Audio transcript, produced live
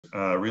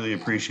Really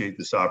appreciate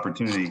this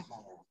opportunity.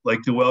 I'd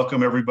like to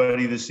welcome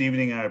everybody this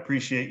evening. I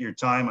appreciate your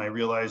time. I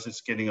realize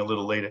it's getting a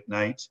little late at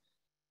night.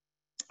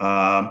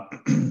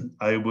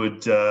 I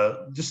would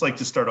just like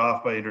to start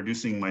off by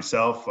introducing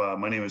myself.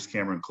 My name is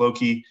Cameron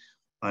Clokey.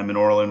 I'm an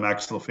oral and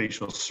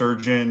maxillofacial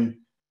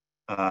surgeon,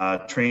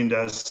 trained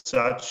as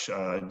such.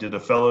 Did a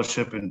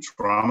fellowship in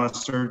trauma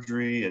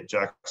surgery at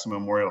Jackson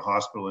Memorial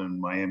Hospital in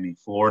Miami,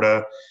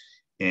 Florida,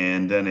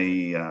 and then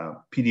a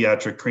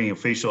pediatric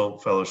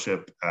craniofacial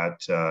fellowship at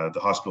the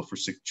Hospital for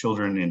Sick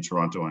Children in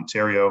Toronto,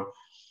 Ontario.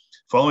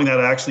 Following that,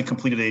 I actually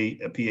completed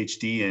a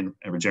PhD in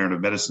regenerative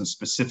medicine,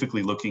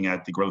 specifically looking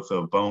at the growth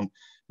of bone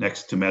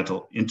next to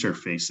metal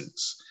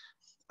interfaces.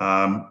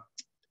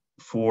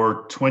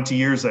 For 20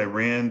 years, I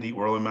ran the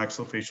oral and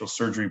maxillofacial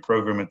surgery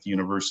program at the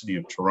University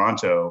of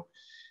Toronto.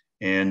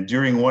 And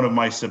during one of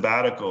my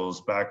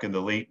sabbaticals back in the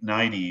late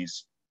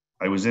 90s,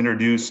 I was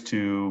introduced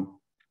to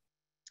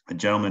a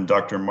gentleman,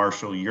 Dr.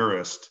 Marshall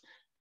Urist,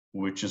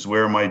 which is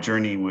where my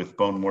journey with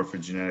bone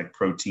morphogenetic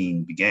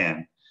protein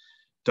began.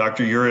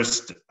 Dr.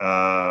 Urist,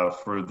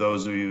 for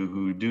those of you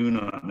who do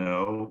not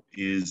know,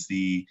 is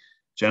the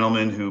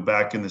gentleman who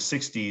back in the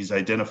 60s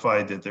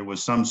identified that there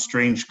was some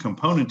strange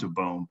component of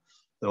bone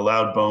that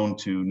allowed bone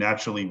to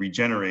naturally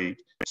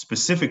regenerate,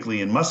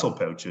 specifically in muscle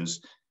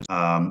pouches.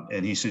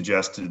 And he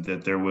suggested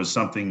that there was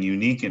something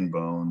unique in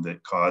bone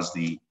that caused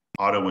the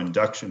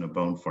autoinduction of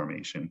bone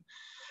formation.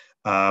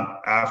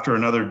 After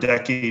another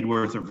decade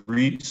worth of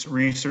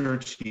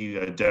research, he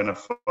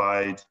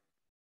identified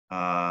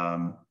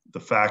the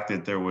fact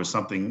that there was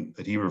something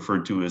that he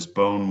referred to as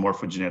bone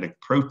morphogenetic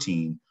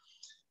protein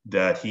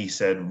that he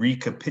said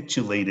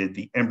recapitulated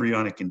the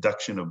embryonic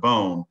induction of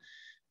bone.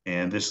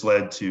 And this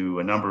led to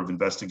a number of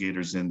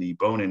investigators in the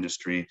bone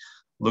industry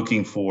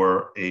looking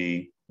for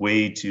a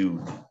way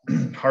to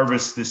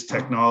harvest this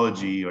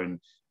technology and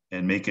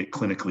make it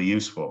clinically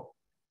useful.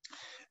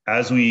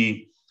 As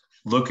we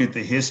look at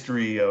the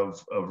history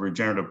of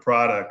regenerative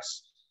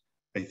products,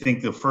 I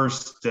think the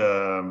first,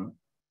 oh,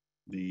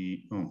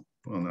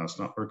 now it's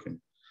not working.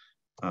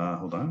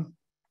 Hold on.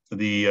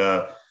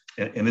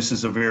 And this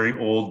is a very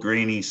old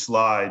grainy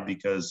slide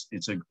because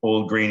it's an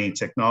old grainy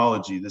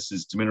technology. This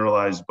is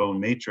demineralized bone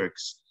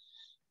matrix.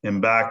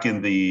 And back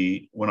in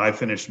when I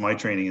finished my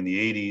training in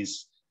the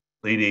 80s,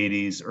 late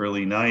 80s,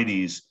 early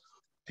 90s,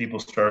 people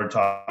started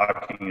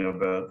talking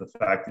about the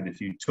fact that if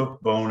you took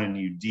bone and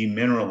you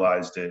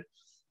demineralized it,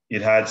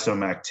 it had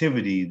some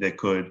activity that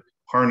could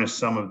harness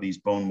some of these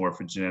bone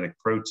morphogenetic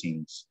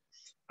proteins.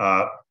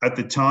 At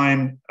the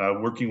time,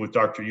 working with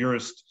Dr.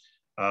 Urist,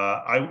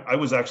 I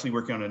was actually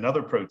working on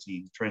another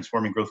protein,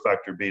 transforming growth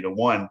factor beta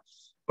 1,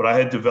 but I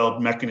had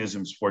developed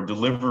mechanisms for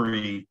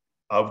delivery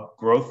of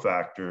growth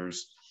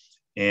factors.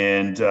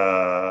 And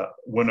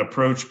when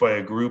approached by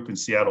a group in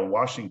Seattle,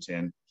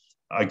 Washington,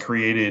 I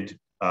created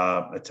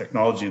a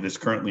technology that's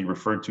currently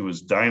referred to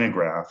as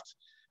Dynagraft,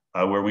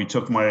 where we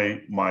took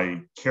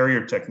my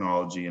carrier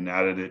technology and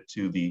added it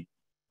to the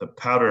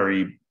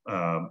powdery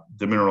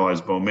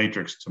demineralized bone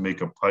matrix to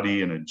make a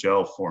putty and a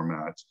gel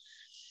format.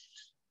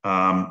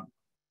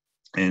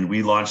 And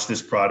we launched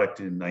this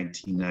product in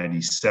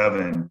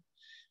 1997.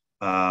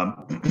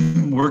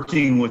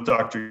 Working with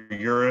Dr.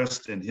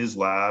 Urist and his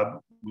lab,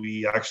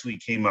 we actually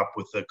came up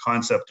with the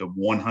concept of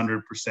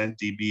 100%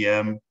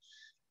 DBM.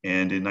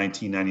 And in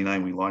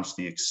 1999, we launched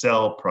the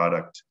Excel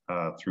product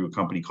through a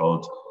company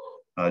called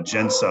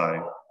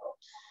Gensai.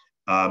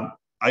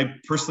 I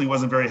personally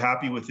wasn't very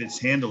happy with its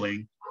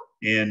handling.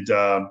 And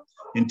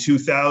in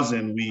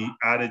 2000, we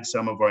added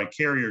some of our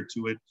carrier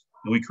to it,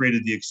 and we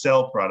created the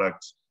Excel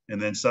product, and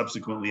then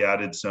subsequently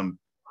added some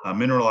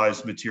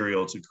mineralized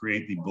material to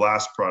create the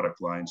Blast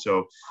product line.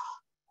 So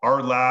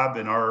our lab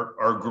and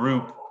our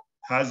group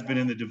has been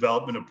in the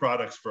development of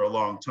products for a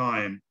long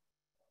time.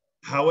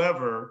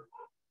 However,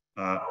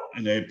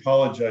 and I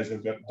apologize,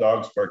 I've got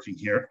dogs barking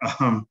here.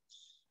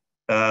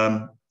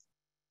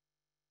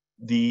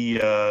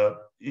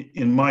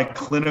 In my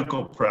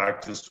clinical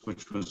practice,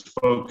 which was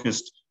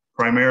focused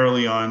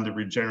primarily on the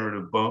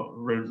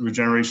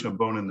regeneration of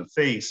bone in the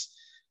face,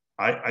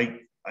 I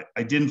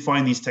didn't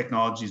find these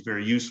technologies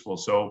very useful.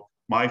 So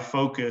my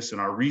focus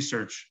and our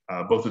research,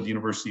 both at the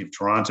University of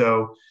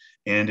Toronto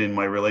and in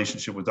my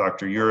relationship with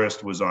Dr.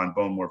 Urist, was on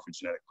bone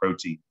morphogenetic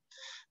protein.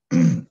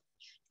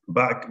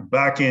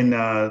 Back in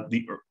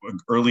the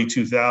early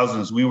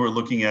 2000s, we were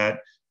looking at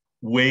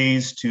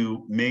ways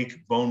to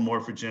make bone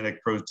morphogenetic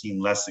protein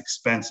less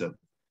expensive.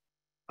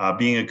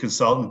 Being a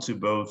consultant to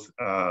both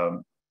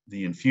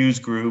the Infuse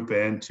group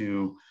and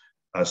to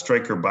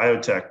Stryker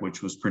Biotech,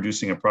 which was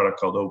producing a product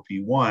called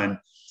OP1,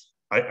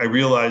 I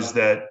realized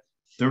that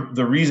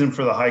the reason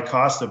for the high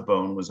cost of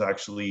bone was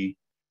actually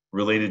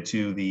related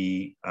to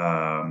the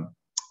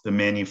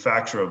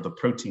manufacture of the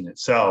protein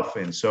itself.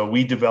 And so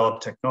we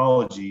developed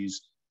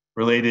technologies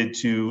related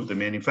to the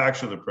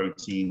manufacture of the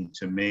protein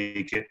to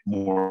make it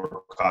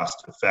more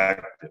cost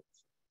effective.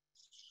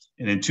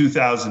 And in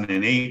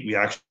 2008, we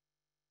actually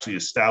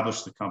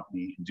established the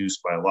company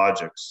Induced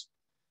Biologics.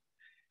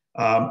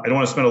 I don't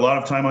want to spend a lot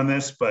of time on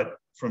this, but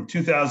from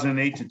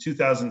 2008 to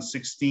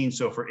 2016,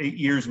 so for 8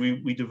 years,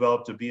 we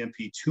developed a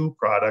BMP2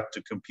 product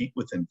to compete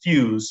with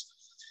Infuse.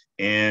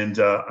 And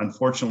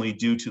unfortunately,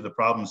 due to the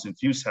problems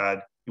Infuse had,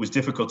 it was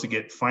difficult to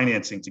get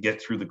financing to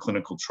get through the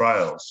clinical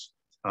trials.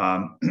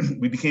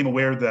 We became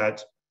aware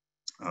that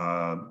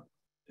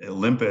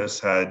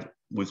Olympus had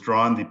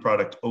withdrawn the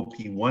product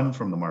OP1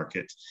 from the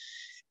market.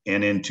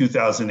 And in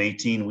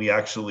 2018, we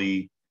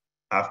actually,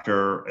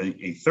 after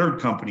a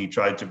third company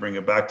tried to bring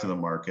it back to the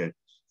market,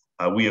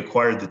 we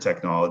acquired the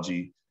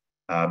technology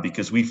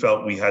because we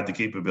felt we had the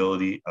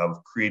capability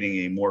of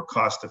creating a more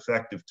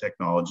cost-effective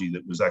technology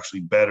that was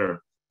actually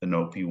better than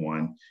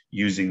OP1,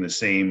 using the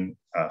same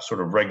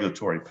sort of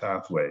regulatory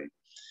pathway.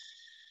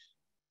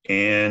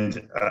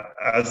 And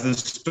as the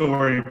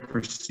story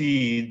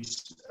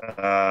proceeds,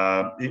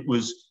 it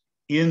was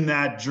in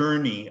that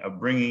journey of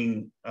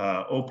bringing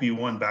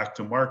OP1 back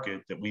to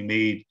market that we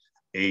made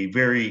a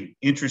very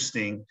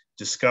interesting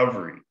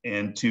discovery.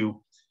 And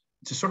to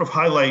sort of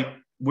highlight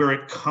where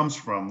it comes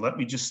from, let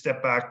me just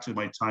step back to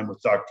my time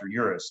with Dr.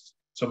 Urist.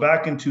 So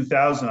back in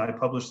 2000, I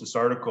published this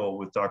article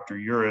with Dr.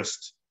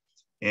 Urist.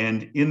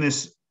 And in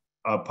this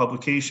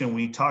publication,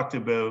 we talked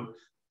about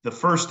the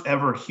first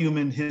ever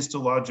human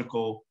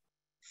histological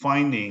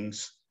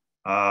findings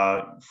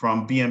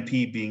from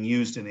BMP being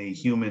used in a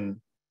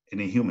human.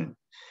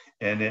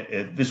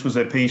 And this was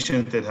a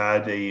patient that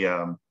had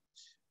a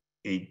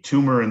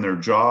tumor in their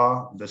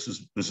jaw. This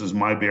is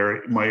my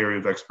area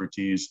of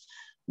expertise.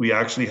 We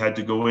actually had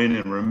to go in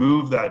and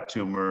remove that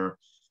tumor,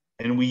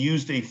 and we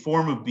used a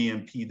form of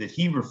BMP that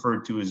he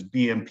referred to as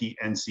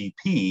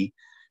BMP-NCP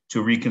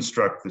to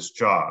reconstruct this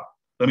jaw.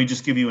 Let me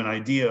just give you an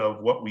idea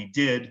of what we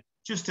did,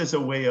 just as a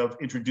way of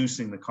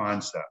introducing the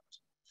concept.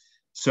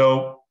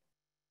 So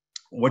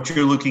what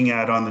you're looking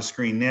at on the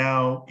screen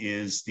now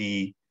is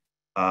the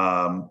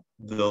left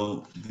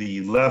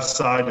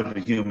side of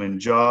the human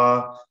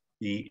jaw.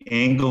 The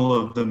angle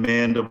of the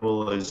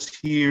mandible is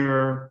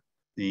here.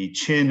 The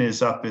chin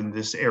is up in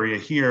this area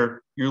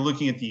here. You're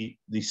looking at the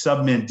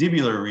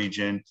submandibular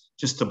region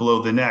just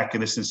below the neck,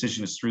 and this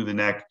incision is through the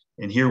neck.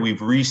 And here we've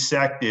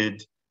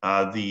resected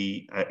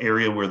the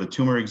area where the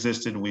tumor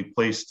existed, and we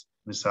placed,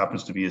 this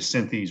happens to be a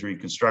Synthes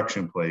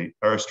reconstruction plate,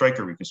 or a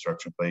Stryker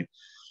reconstruction plate.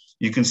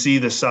 You can see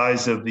the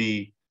size of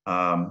the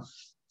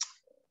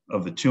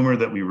tumor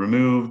that we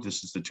removed.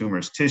 This is the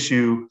tumor's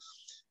tissue.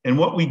 And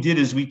what we did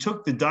is we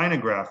took the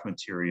dynagraft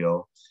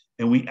material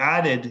and we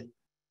added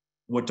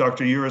what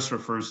Dr. Urist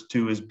refers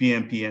to as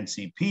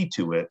BMP-NCP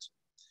to it.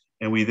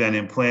 And we then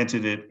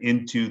implanted it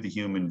into the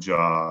human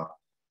jaw.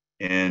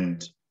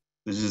 And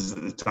this is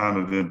the time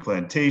of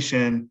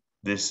implantation.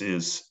 This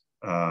is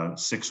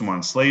 6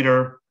 months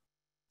later.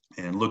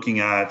 And looking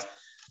at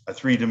a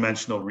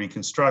three-dimensional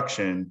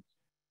reconstruction,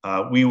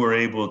 we were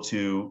able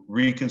to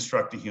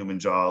reconstruct a human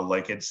jaw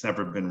like it's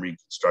never been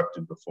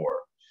reconstructed before.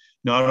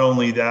 Not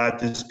only that,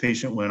 this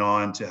patient went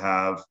on to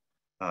have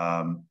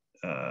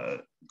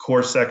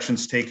core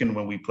sections taken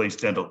when we placed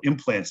dental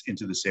implants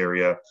into this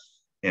area,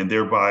 and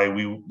thereby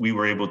we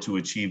were able to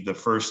achieve the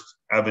first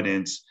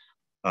evidence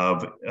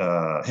of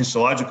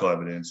histological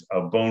evidence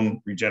of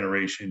bone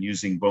regeneration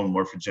using bone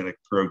morphogenic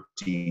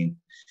protein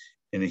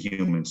in a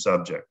human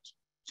subject.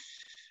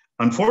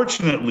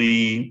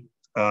 Unfortunately,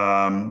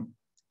 the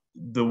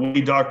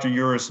way Dr.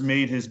 Urist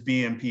made his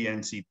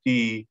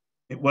BMP-NCP,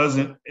 it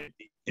wasn't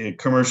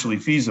commercially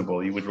feasible.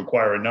 He would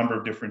require a number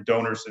of different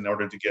donors in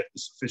order to get the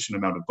sufficient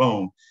amount of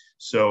bone.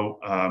 So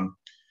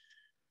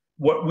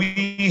what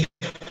we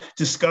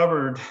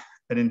discovered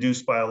at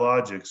Induced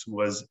Biologics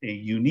was a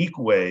unique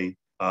way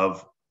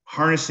of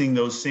harnessing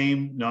those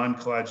same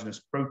non-collagenous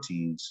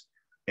proteins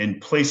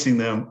and placing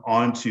them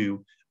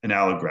onto an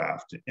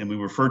allograft. And we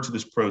refer to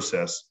this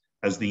process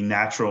as the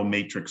natural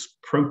matrix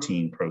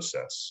protein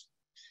process.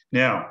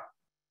 Now,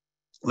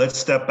 let's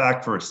step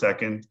back for a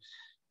second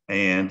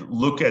and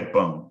look at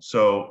bone.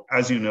 So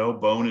as you know,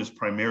 bone is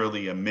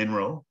primarily a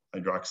mineral,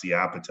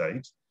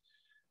 hydroxyapatite.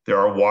 There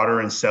are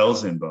water and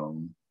cells in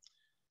bone.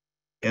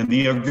 And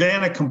the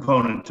organic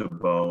component of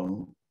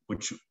bone,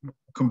 which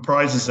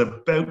comprises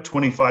about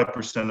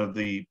 25% of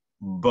the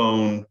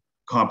bone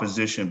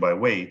composition by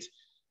weight,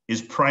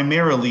 is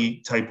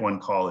primarily type 1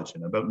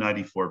 collagen, about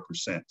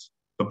 94%.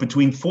 But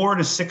between 4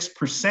 to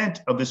 6%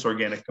 of this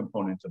organic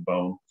component of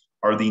bone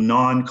are the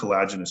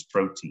non-collagenous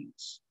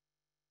proteins.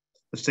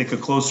 Let's take a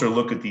closer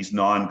look at these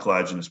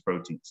non-collagenous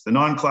proteins. The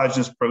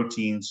non-collagenous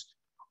proteins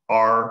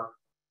are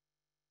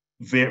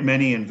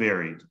many and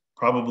varied.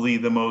 Probably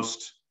the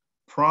most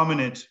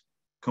prominent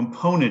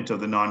component of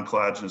the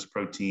non-collagenous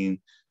protein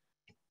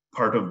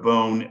part of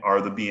bone are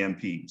the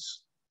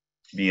BMPs.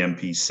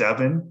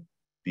 BMP7,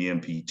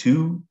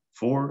 BMP2,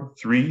 4,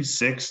 3,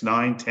 6,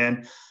 9,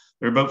 10.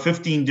 There are about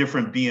 15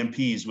 different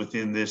BMPs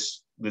within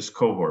this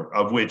cohort,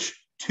 of which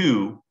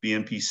 2,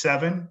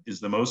 BMP7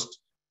 is the most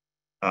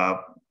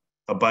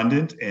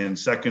abundant, and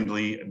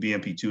secondly,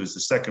 BMP2 is the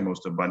second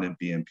most abundant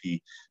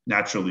BMP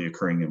naturally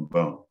occurring in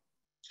bone.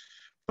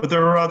 But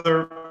there are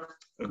other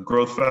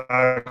growth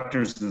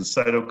factors and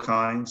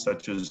cytokines,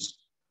 such as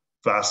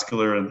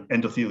vascular and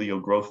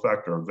endothelial growth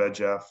factor, or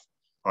VEGF,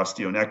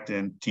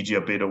 osteonectin,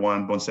 TGF beta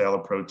 1,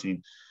 bone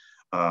protein,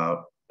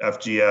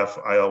 FGF,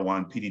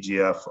 IL-1,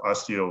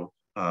 PDGF,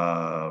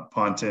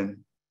 osteopontin.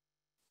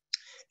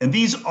 And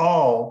these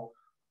all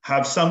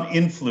have some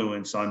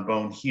influence on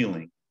bone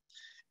healing.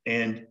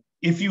 And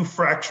if you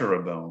fracture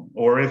a bone,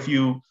 or if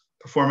you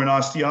perform an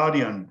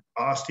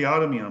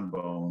osteotomy on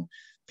bone,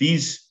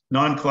 these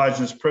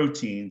non-collagenous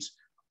proteins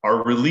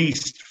are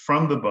released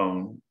from the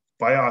bone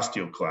by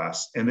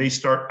osteoclasts, and they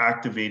start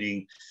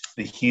activating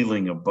the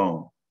healing of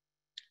bone.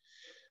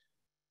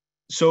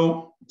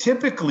 So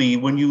typically,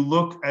 when you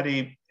look at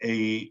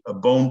a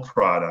bone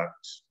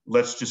product,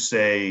 let's just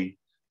say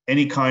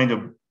any kind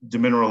of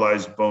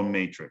demineralized bone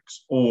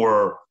matrix,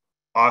 or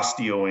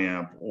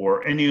OsteoAmp,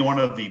 or any one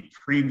of the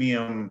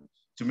premium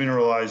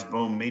demineralized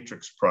bone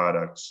matrix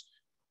products,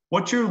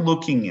 what you're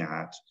looking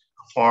at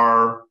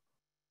are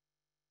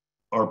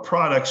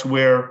products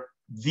where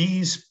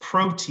these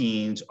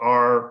proteins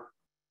are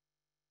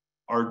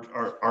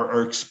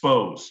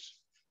exposed.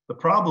 The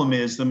problem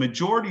is the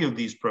majority of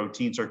these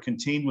proteins are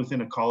contained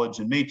within a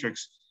collagen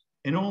matrix,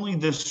 and only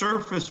the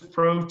surface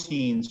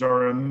proteins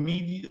are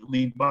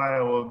immediately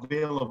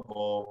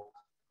bioavailable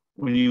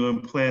when you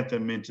implant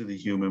them into the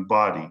human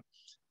body.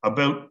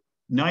 About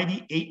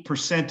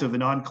 98% of the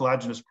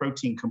non-collagenous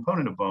protein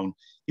component of bone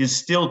is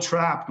still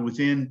trapped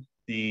within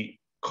the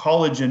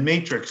collagen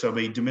matrix of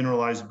a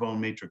demineralized bone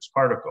matrix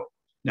particle.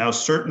 Now,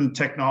 certain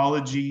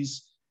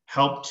technologies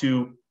help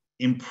to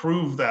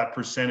improve that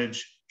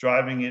percentage,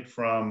 driving it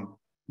from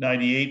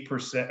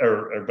 98%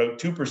 or about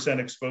 2%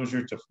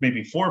 exposure to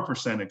maybe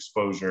 4%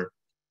 exposure.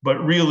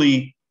 But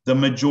really, the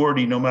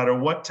majority, no matter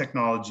what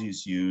technology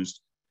is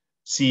used,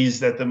 sees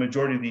that the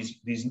majority of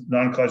these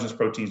non-collagenous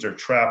proteins are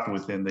trapped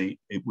within the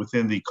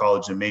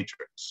collagen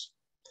matrix.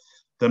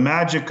 The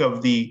magic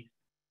of the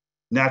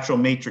natural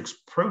matrix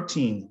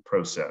protein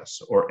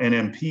process, or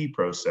NMP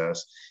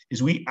process,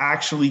 is we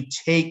actually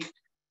take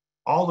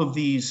all of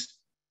these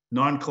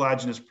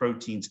non-collagenous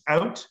proteins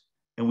out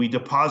and we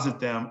deposit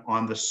them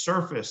on the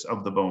surface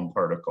of the bone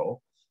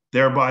particle,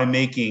 thereby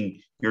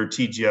making your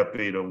TGF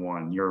beta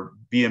 1, your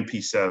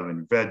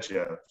BMP7,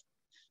 VEGF,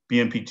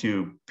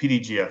 BMP2,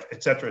 PDGF,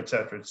 et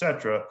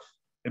cetera,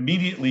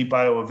 immediately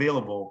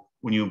bioavailable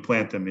when you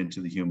implant them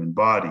into the human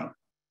body.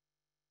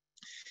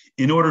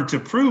 In order to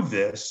prove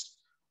this,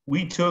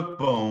 we took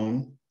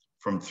bone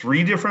from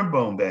 3 different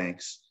bone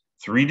banks,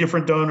 3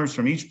 different donors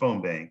from each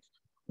bone bank.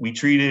 We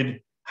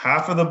treated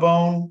half of the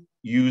bone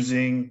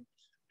using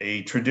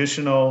a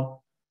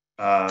traditional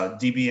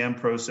DBM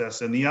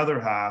process and the other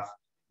half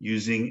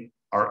using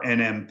our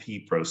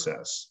NMP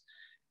process.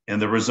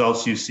 And the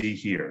results you see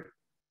here.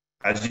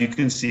 As you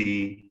can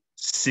see,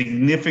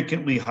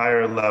 significantly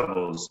higher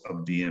levels of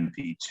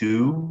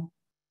BMP2,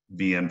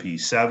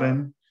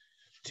 BMP7,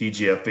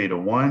 TGF beta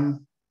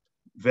 1,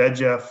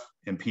 VEGF,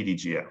 and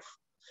PDGF.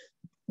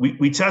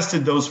 We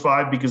tested those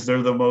 5 because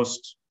they're the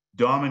most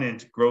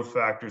dominant growth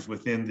factors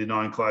within the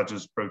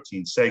non-collagenous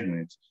protein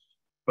segment.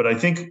 But I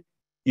think,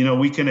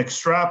 we can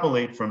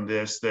extrapolate from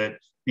this that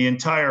the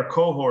entire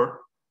cohort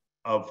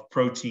of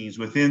proteins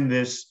within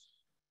this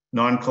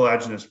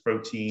non-collagenous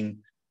protein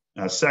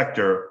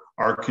sector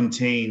are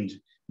contained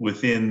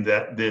within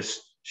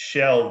this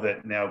shell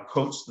that now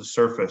coats the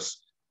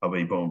surface of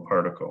a bone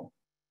particle.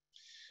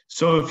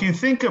 So if you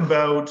think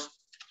about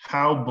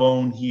how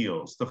bone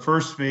heals, the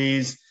first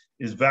phase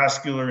is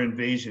vascular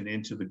invasion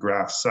into the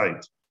graft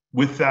site.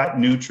 With that,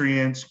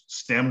 nutrients,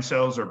 stem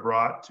cells are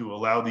brought to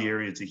allow the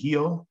area to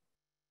heal.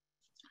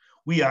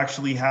 We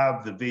actually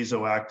have the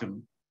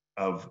vasoactive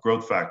of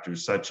growth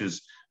factors such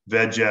as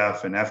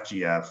VEGF and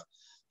FGF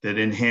that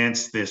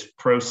enhance this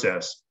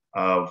process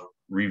of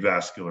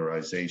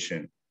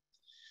revascularization.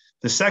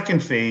 The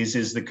second phase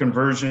is the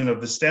conversion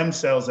of the stem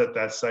cells at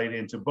that site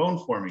into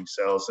bone-forming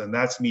cells, and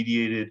that's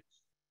mediated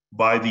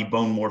by the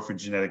bone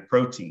morphogenetic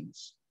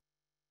proteins.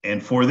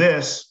 And for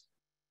this,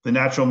 the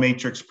natural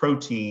matrix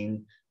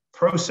protein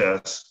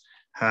process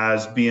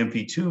has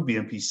BMP2,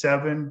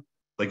 BMP7,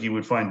 like you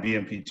would find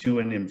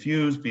BMP2 in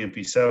infused,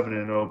 BMP7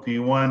 in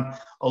OP1,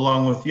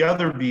 along with the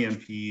other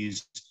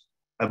BMPs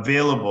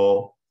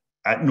available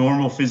at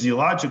normal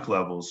physiologic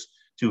levels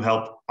to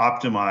help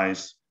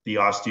optimize the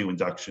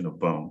osteoinduction of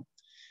bone.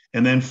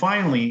 And then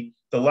finally,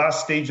 the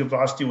last stage of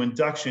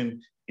osteoinduction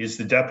is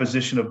the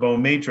deposition of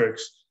bone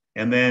matrix,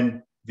 and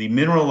then the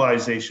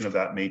mineralization of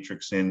that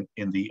matrix in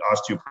the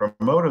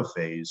osteopromotive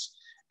phase.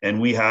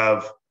 And we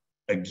have,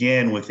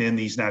 again, within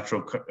these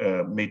natural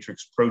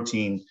matrix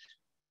protein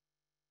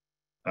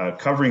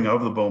covering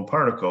of the bone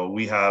particle,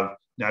 we have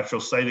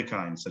natural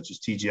cytokines such as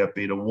TGF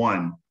beta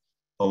 1,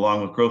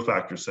 along with growth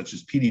factors such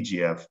as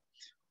PDGF,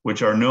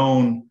 which are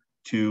known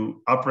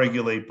to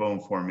upregulate bone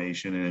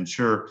formation and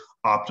ensure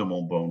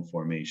optimal bone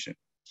formation.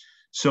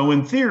 So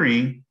in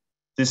theory,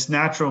 this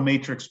natural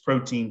matrix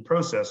protein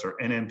process, or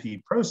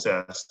NMP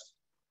process,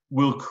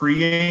 will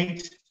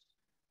create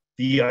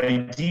the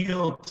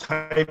ideal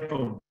type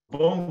of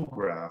bone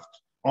graft,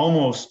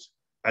 almost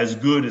as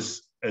good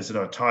as an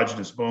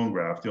autogenous bone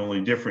graft. The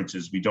only difference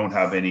is we don't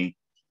have any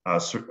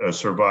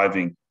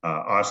surviving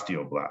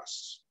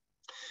osteoblasts.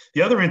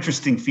 The other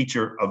interesting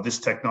feature of this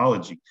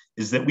technology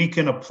is that we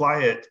can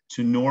apply it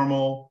to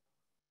normal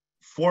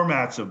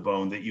formats of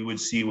bone that you would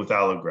see with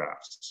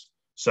allografts,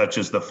 such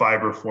as the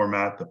fiber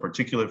format, the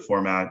particulate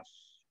format,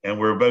 and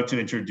we're about to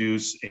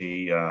introduce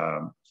a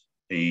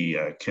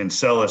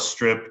cancella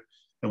strip,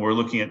 and we're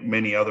looking at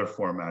many other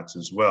formats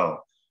as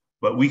well.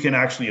 But we can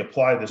actually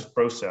apply this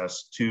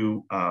process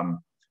to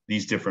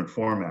these different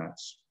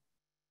formats.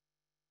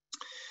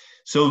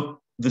 So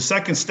the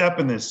second step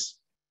in this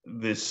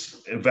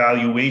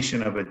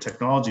evaluation of a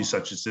technology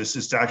such as this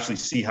is to actually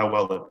see how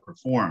well it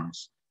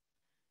performs.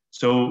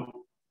 So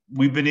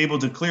we've been able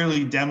to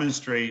clearly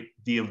demonstrate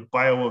the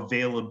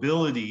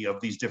bioavailability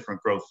of these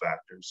different growth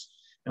factors.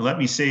 And let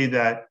me say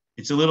that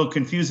it's a little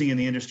confusing in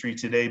the industry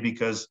today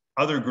because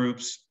other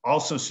groups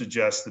also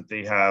suggest that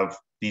they have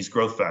these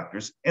growth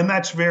factors, and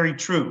that's very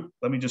true.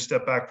 Let me just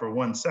step back for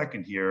 1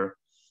 second here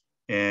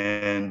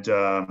and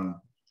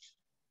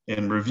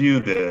review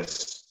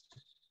this.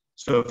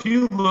 So if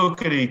you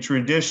look at a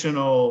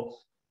traditional,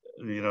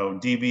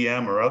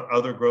 DBM or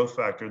other growth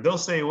factor, they'll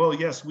say, well,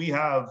 yes, we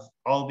have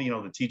all the,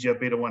 the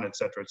TGF-beta1, et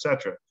cetera, et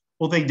cetera.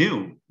 Well, they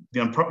do.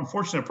 The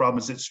unfortunate problem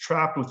is it's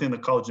trapped within the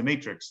collagen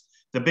matrix.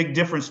 The big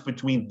difference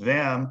between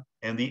them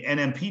and the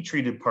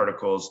NMP-treated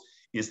particles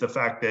is the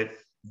fact that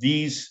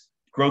these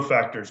growth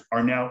factors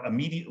are now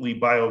immediately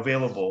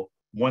bioavailable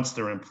once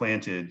they're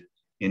implanted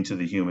into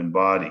the human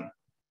body.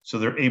 So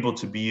they're able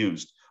to be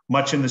used.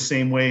 Much in the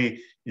same way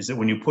is that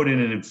when you put in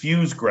an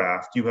infused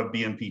graft, you have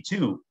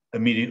BMP2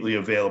 immediately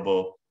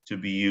available to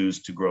be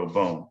used to grow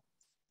bone.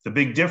 The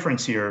big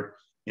difference here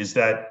is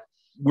that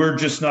we're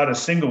just not a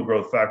single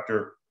growth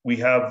factor. We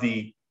have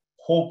the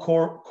whole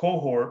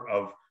cohort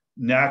of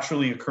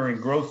naturally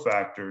occurring growth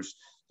factors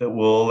that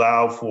will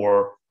allow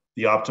for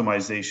the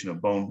optimization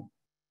of bone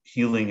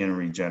healing and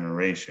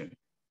regeneration.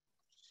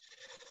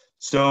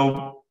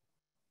 So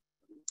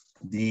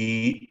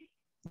the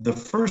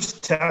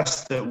first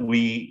test that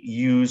we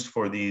used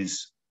for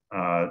these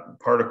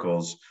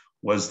particles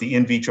was the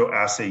in vitro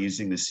assay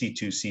using the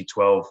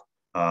C2C12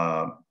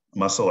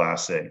 muscle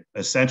assay.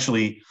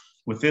 Essentially,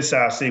 with this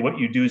assay, what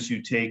you do is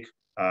you take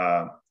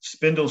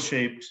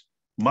spindle-shaped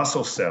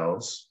muscle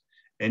cells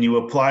and you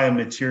apply a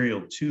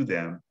material to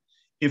them.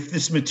 If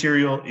this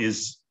material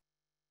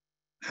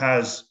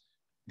has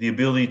the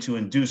ability to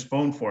induce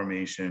bone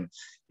formation,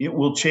 it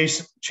will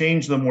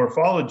change the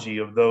morphology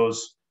of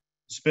those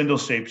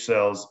spindle-shaped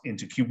cells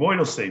into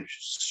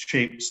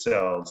cuboidal-shaped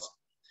cells,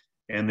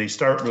 and they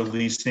start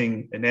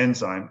releasing an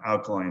enzyme,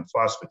 alkaline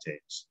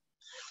phosphatase.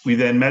 We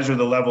then measure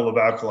the level of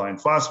alkaline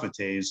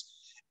phosphatase,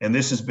 and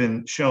this has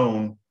been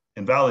shown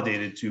and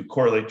validated to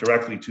correlate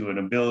directly to an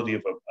ability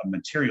of a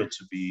material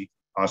to be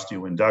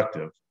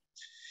osteoinductive.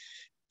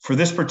 For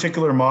this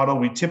particular model,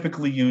 we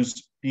typically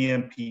use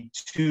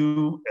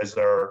BMP2 as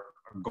our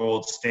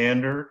gold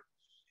standard.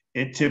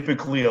 It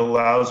typically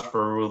allows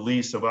for a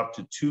release of up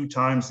to 2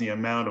 times the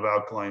amount of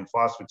alkaline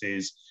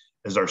phosphatase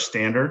as our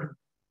standard.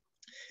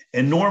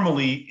 And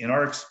normally, in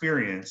our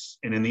experience,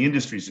 and in the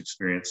industry's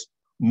experience,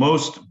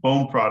 most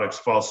bone products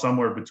fall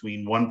somewhere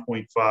between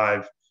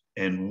 1.5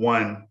 and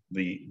 1,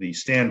 the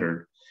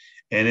standard.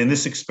 And in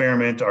this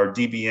experiment, our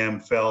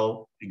DBM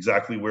fell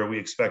exactly where we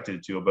expected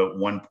it to, about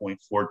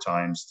 1.4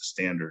 times the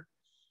standard.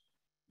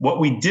 What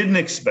we didn't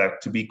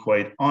expect, to be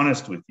quite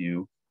honest with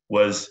you,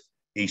 was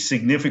a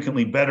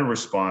significantly better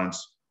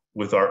response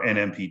with our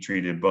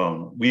NMP-treated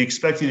bone. We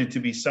expected it to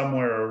be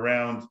somewhere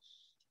around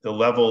the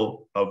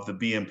level of the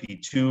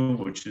BMP2,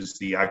 which is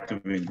the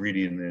active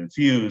ingredient in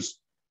infused,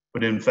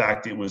 but in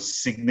fact, it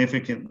was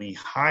significantly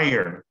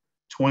higher,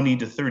 20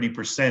 to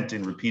 30%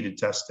 in repeated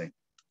testing.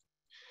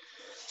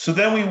 So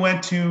then we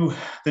went to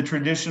the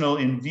traditional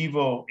in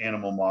vivo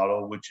animal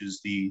model, which is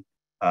the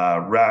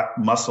rat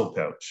muscle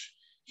pouch.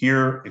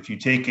 Here, if you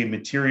take a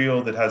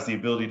material that has the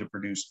ability to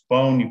produce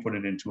bone, you put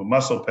it into a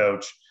muscle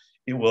pouch,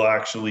 it will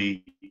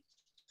actually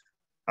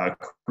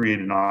create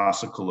an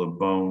ossicle of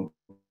bone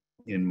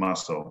in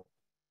muscle.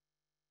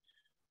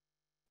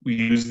 We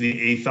use the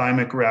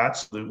athymic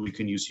rats so that we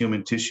can use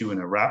human tissue in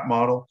a rat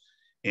model.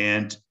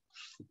 And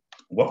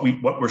what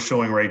we're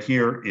showing right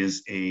here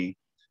is a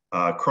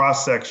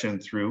cross-section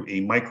through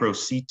a micro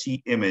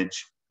CT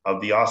image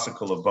of the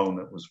ossicle of bone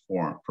that was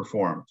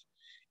performed.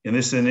 In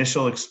this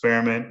initial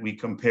experiment, we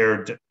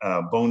compared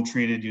bone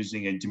treated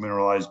using a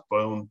demineralized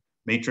bone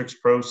matrix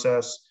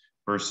process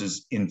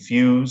versus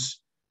infuse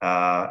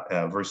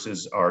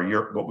versus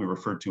what we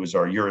refer to as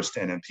our Urist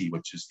NMP,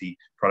 which is the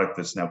product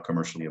that's now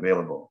commercially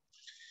available.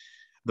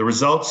 The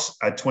results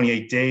at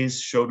 28 days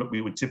showed what we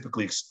would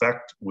typically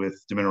expect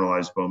with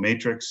demineralized bone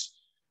matrix.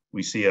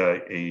 We see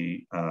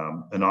an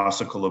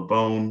ossicle of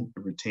bone.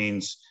 It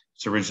retains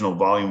its original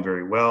volume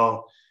very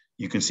well.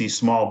 You can see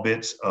small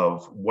bits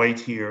of white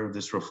here.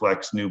 This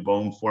reflects new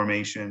bone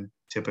formation,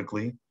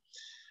 typically.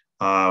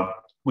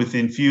 With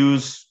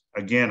infuse,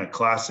 again, a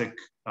classic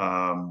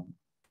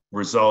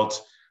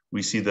result.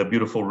 We see the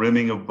beautiful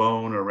rimming of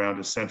bone around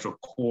a central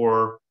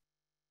core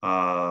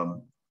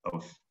of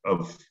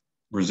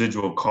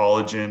residual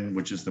collagen,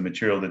 which is the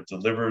material that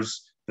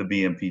delivers the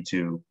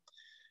BMP2.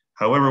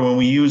 However, when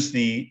we use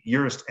the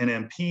Urist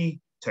NMP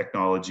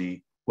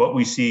technology, what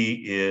we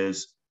see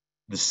is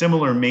the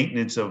similar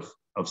maintenance of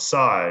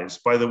size.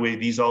 By the way,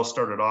 these all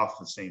started off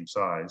the same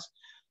size.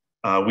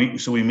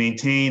 So we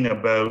maintain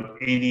about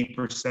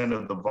 80%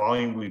 of the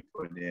volume we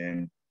put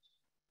in.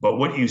 But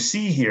what you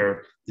see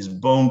here is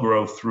bone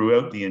growth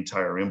throughout the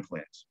entire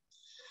implant.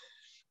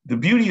 The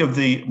beauty of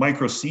the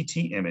micro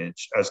CT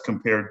image, as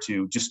compared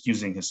to just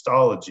using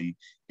histology,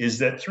 is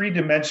that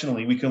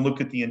three-dimensionally, we can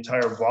look at the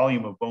entire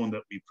volume of bone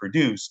that we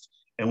produced,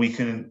 and we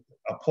can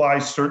apply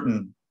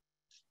certain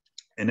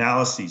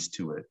analyses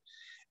to it.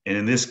 And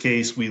in this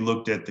case, we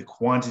looked at the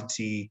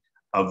quantity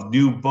of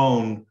new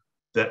bone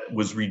that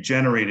was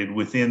regenerated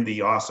within the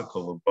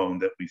ossicle of bone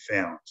that we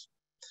found.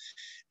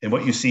 And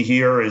what you see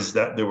here is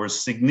that there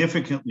was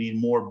significantly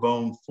more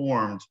bone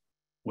formed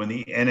when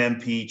the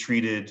NMP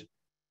treated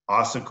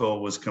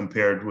ossicle was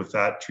compared with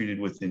that treated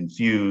with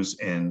infuse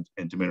and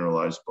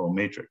demineralized bone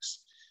matrix.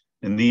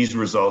 And these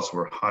results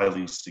were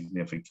highly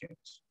significant.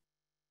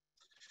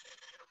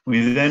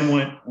 We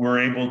then were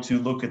able to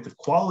look at the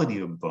quality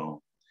of bone.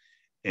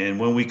 And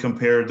when we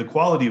compared the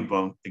quality of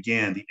bone,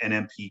 again, the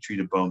NMP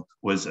treated bone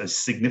was a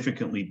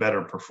significantly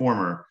better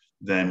performer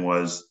than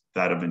was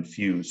that of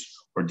infuse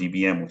or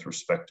DBM with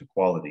respect to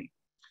quality.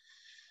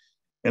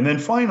 And then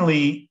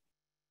finally,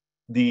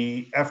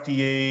 the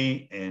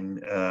FDA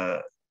and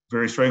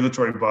various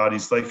regulatory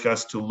bodies like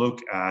us to look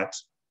at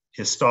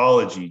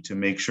histology to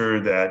make sure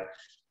that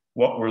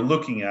what we're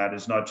looking at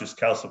is not just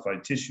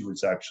calcified tissue,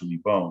 it's actually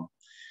bone.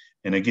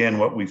 And again,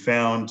 what we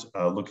found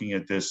looking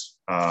at this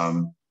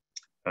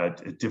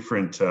at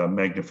different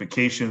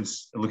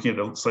magnifications, looking at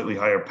a slightly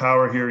higher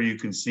power here, you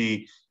can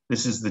see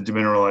this is the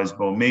demineralized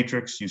bone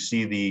matrix. You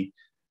see the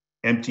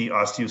empty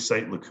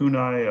osteocyte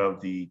lacunae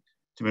of the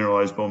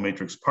demineralized bone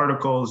matrix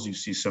particles. You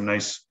see some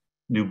nice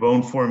new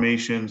bone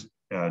formations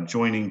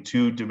joining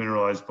two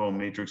demineralized bone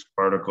matrix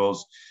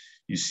particles.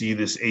 You see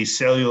this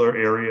acellular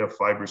area of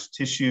fibrous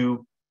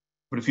tissue.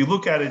 But if you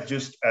look at it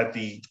just at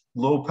the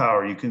low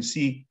power, you can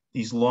see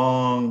these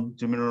long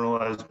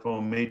demineralized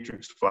bone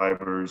matrix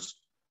fibers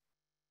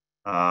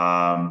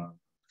that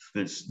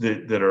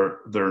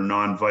are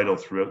non-vital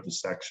throughout the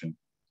section.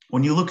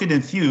 When you look at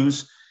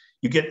infuse,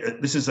 you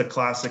get, this is a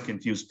classic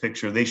infused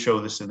picture. They show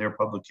this in their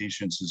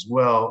publications as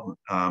well.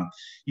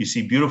 You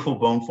see beautiful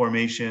bone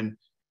formation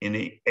in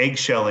the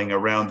eggshelling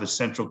around the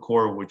central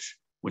core,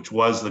 which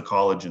was the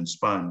collagen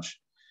sponge.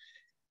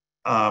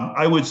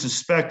 I would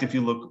suspect if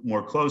you look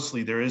more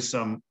closely, there is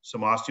some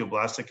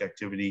osteoblastic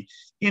activity.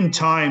 In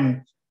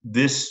time,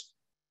 this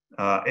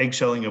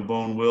eggshelling of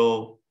bone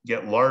will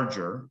get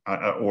larger,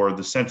 or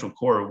the central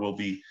core will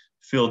be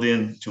filled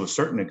in to a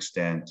certain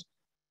extent.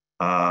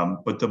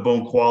 But the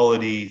bone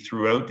quality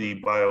throughout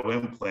the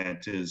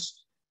bioimplant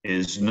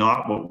is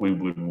not what we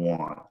would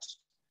want.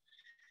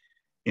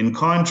 In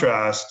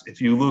contrast, if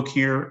you look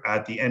here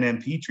at the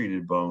NMP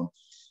treated bone,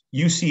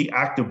 you see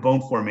active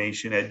bone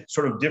formation at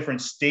sort of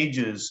different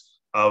stages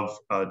of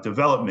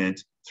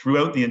development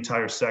throughout the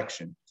entire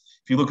section.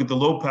 If you look at the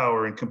low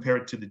power and compare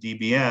it to the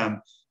DBM,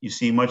 you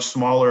see much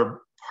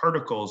smaller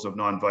particles of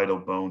non-vital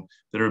bone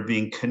that are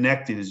being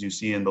connected, as you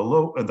see in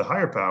the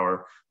higher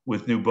power,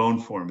 with new bone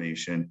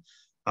formation.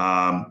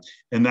 And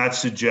that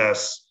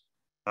suggests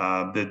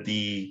that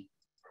the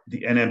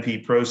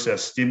NMP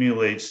process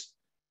stimulates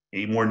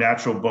a more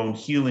natural bone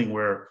healing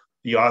where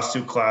the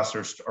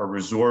osteoclasts are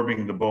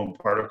resorbing the bone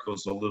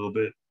particles a little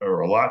bit or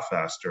a lot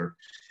faster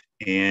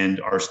and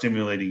are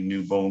stimulating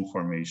new bone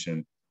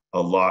formation a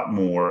lot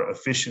more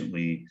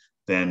efficiently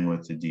than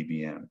with the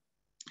DBM.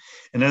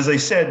 And as I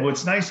said,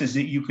 what's nice is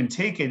that you can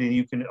take it and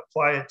you can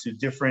apply it to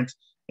different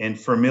and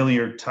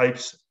familiar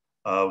types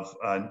of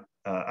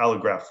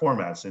allograft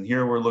formats. And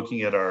here we're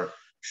looking at our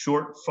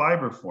short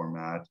fiber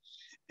format.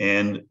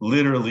 And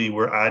literally,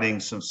 we're adding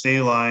some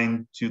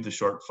saline to the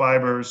short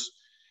fibers.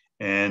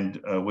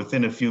 And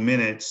within a few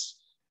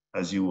minutes,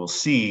 as you will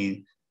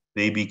see,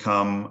 they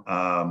become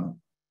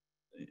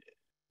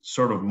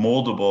sort of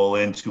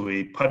moldable into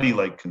a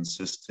putty-like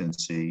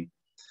consistency.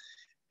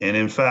 And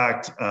in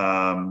fact,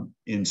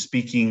 in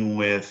speaking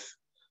with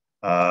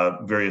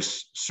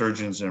various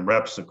surgeons and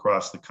reps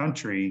across the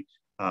country,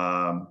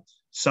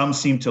 some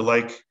seem to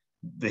like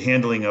the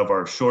handling of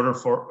our shorter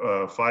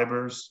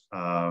fibers.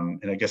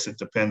 And I guess it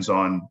depends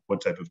on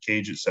what type of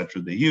cage, et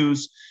cetera, they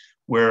use.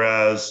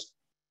 Whereas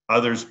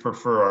others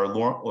prefer our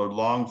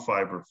long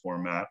fiber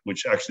format,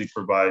 which actually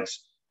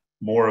provides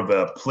more of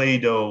a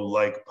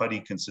Play-Doh-like putty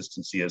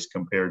consistency as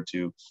compared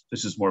to,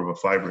 this is more of a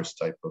fibrous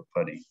type of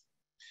putty.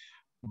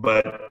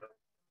 But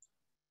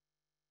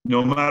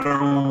no matter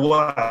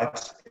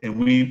what,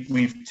 and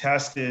we've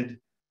tested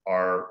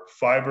our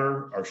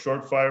fiber, our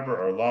short fiber,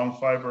 our long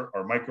fiber,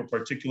 our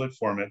microparticulate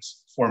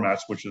formats,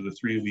 which are the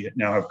three we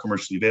now have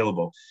commercially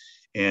available.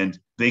 And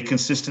they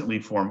consistently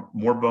form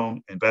more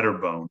bone and better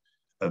bone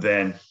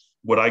than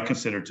what I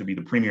consider to be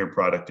the premier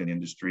product in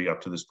industry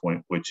up to this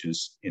point, which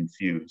is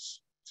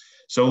infuse.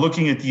 So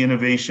looking at the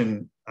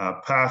innovation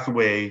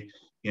pathway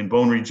in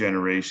bone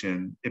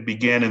regeneration. It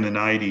began in the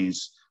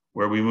 90s,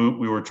 where we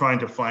were trying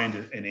to find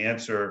an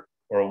answer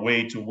or a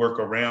way to work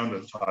around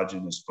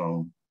autogenous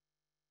bone.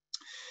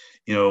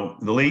 You know,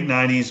 in the late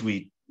 90s,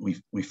 we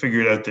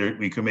figured out that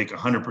we could make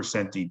 100%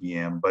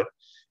 DBM, but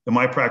in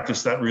my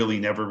practice, that really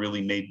never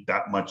really made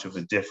that much of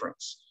a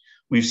difference.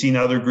 We've seen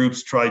other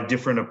groups try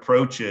different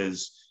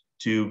approaches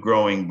to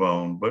growing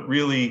bone, but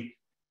really,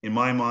 in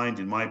my mind,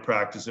 in my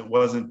practice, it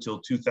wasn't until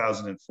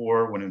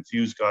 2004 when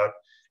Infuse got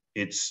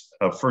its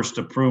first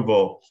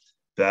approval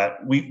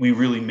that we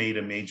really made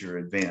a major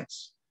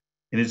advance.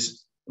 And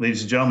it's,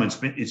 ladies and gentlemen,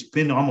 it's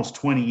been almost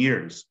 20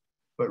 years,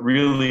 but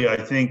really, I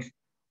think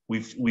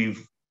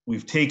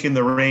we've taken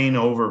the reign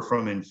over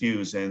from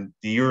Infuse, and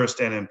the Urist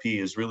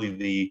NMP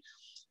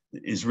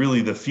is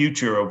really the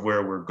future of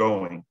where we're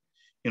going.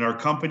 In our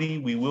company,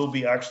 we will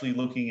be actually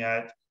looking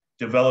at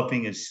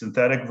developing a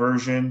synthetic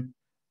version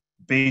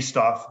based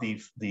off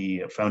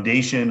the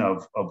foundation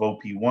of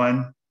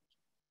OP1,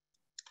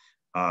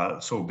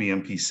 so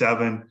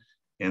BMP7,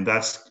 and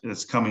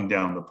that's coming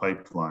down the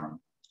pipeline.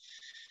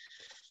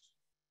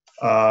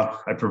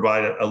 I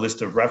provide a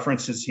list of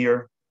references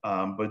here,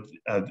 but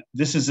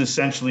this is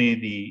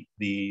essentially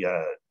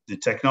the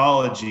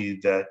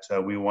technology that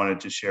we wanted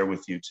to share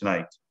with you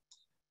tonight.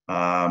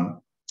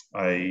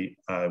 I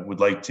would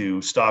like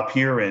to stop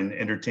here and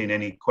entertain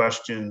any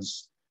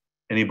questions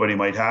anybody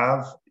might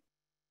have.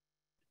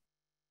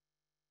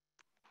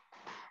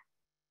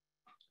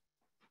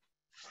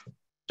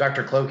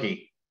 Dr.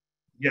 Clokey.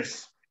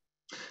 Yes.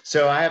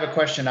 So I have a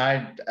question.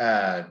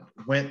 I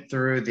went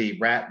through the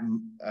rat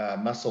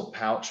muscle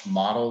pouch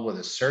model with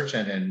a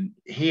surgeon, and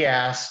he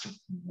asked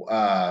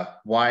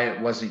why it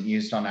wasn't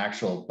used on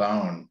actual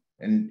bone.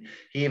 And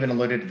he even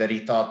alluded that he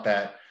thought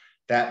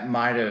that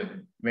might have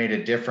made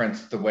a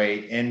difference the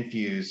way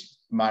Infuse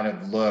might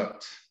have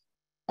looked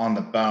on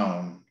the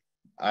bone.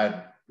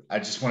 I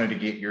just wanted to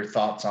get your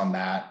thoughts on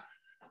that.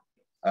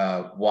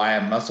 Why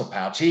a muscle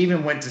pouch? He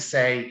even went to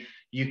say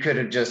you could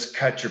have just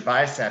cut your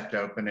bicep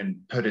open and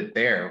put it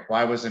there.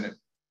 Why wasn't it?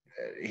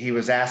 He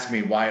was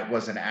asking me why it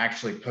wasn't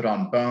actually put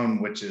on bone,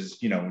 which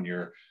is, you know, when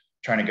you're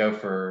trying to go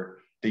for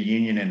the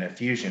union and a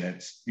fusion,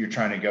 you're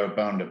trying to go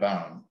bone to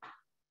bone.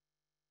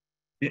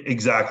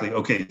 Exactly.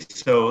 Okay,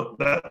 so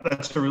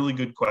that's a really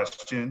good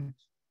question.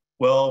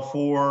 Well,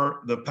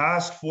 for the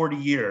past 40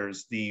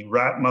 years, the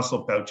rat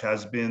muscle pouch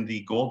has been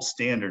the gold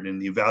standard in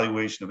the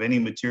evaluation of any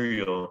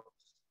material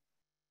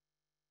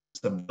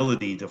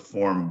ability to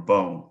form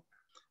bone.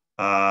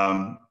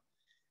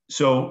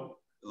 So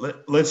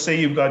let's say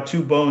you've got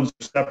two bones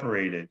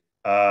separated.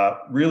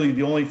 Really,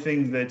 the only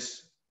thing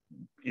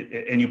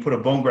and you put a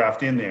bone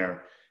graft in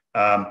there,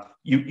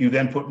 you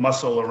then put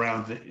muscle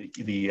around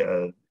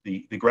the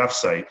graft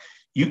site.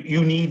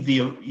 You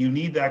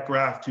need that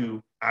graft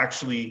to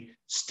actually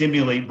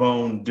stimulate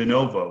bone de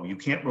novo. You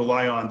can't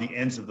rely on the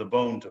ends of the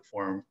bone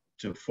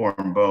to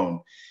form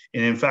bone.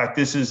 And in fact,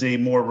 this is a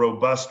more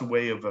robust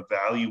way of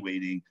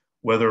evaluating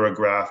whether a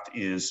graft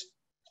is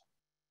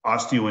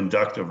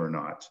osteoinductive or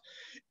not.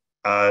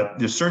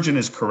 The surgeon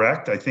is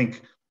correct. I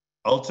think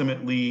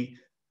ultimately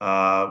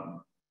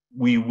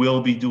we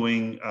will be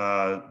doing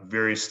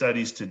various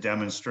studies to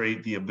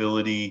demonstrate the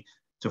ability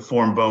to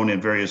form bone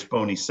in various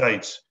bony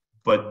sites,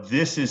 but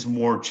this is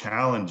more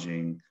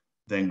challenging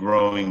than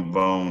growing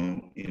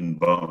bone in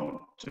bone,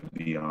 to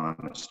be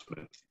honest with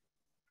you.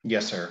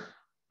 Yes, sir.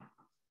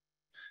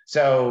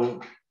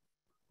 So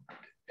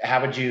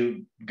how would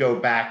you go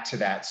back to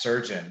that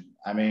surgeon?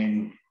 I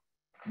mean,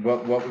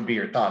 what would be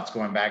your thoughts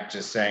going back,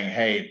 just saying,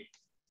 hey,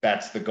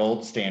 that's the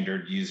gold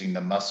standard using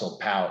the muscle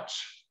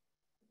pouch?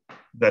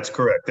 That's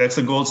correct. That's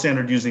the gold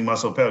standard using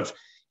muscle pouch.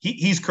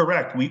 He's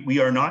correct. We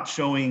are not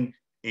showing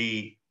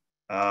a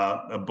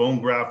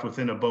bone graft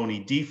within a bony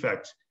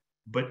defect,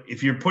 but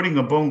if you're putting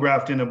a bone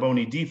graft in a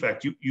bony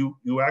defect,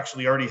 you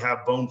actually already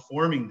have bone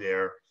forming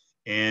there,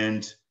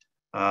 and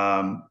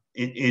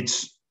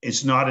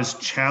it's not as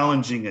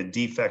challenging a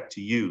defect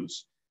to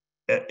use.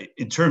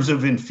 In terms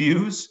of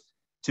Infuse,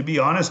 to be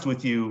honest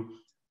with you,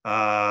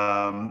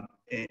 and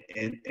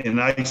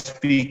I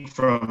speak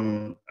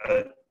from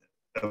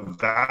a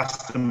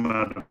vast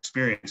amount of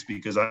experience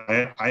because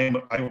I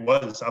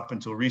was up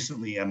until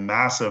recently a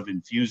massive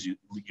Infuse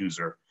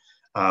user,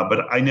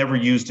 but I never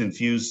used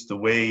Infuse the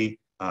way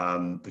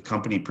the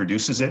company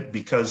produces it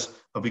because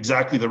of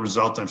exactly the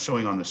result I'm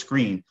showing on the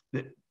screen.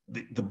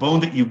 The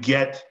bone that you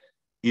get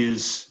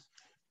is,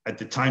 at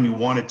the time you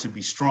want it to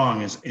be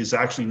strong, is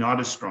actually not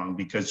as strong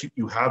because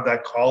you have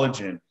that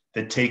collagen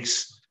that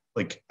takes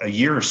like a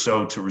year or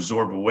so to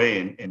resorb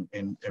away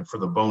and for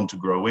the bone to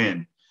grow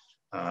in.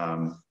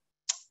 I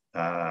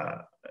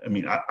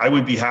mean, I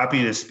would be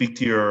happy to speak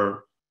to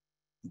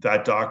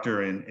that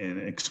doctor and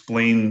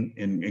explain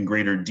in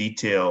greater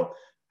detail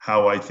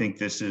how I think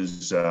this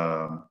is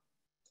a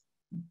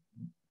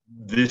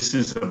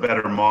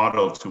better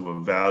model to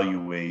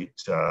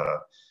evaluate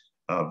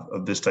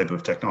of this type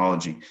of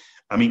technology.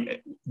 I mean,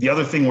 the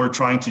other thing we're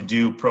trying to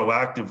do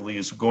proactively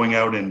is going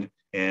out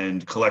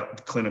and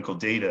collect clinical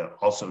data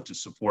also to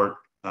support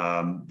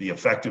the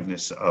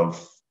effectiveness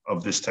of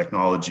of this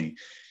technology.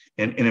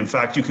 And in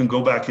fact, you can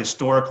go back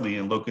historically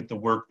and look at the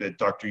work that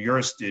Dr.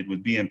 Uris did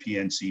with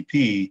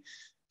BMP-NCP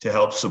to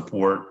help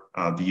support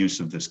the use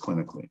of this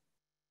clinically.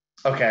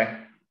 Okay,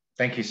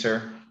 thank you,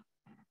 sir.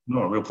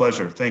 No, real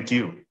pleasure. Thank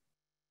you.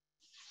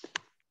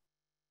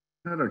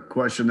 I had a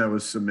question that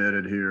was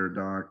submitted here,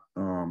 Doc.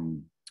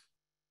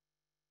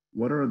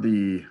 What are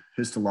the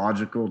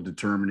histological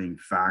determining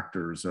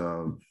factors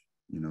of,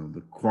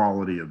 the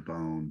quality of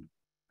bone?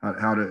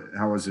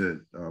 How is it?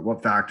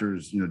 What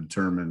factors,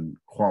 determine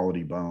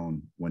quality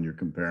bone when you're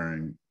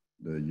comparing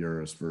the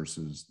Uris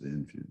versus the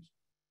infused?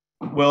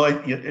 Well,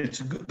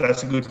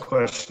 that's a good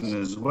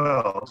question as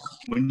well.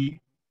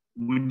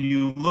 When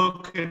you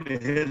look at the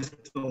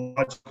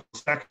histological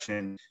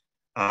section,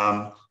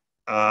 as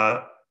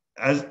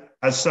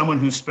someone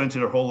who spent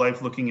their whole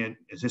life looking at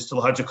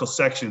histological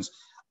sections,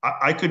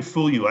 I could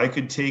fool you. I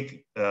could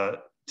take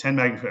 10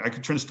 magnifying, I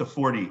could turn this to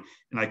 40,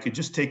 and I could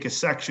just take a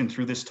section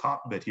through this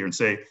top bit here and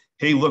say,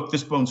 hey, look,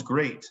 this bone's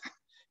great.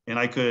 And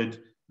I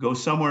could go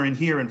somewhere in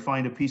here and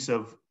find a piece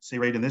of, say,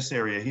 right in this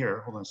area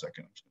here. Hold on a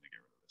second. I'm just going to get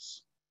rid of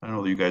this. I don't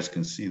know if you guys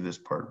can see this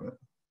part of it.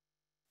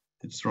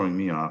 It's throwing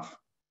me off.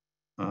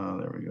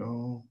 There we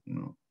go.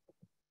 No.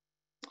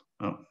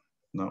 Oh,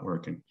 not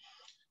working.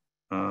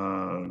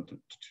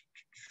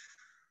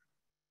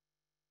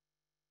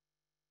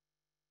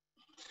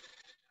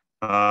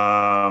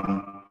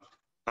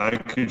 I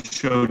could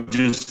show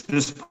just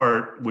this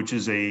part, which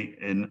is a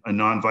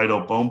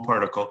non-vital bone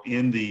particle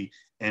in the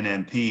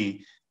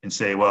NMP, and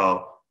say,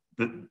 well,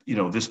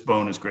 this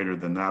bone is greater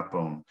than that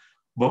bone.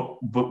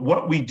 But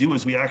what we do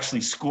is we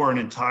actually score an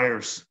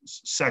entire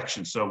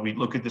section. So we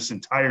look at this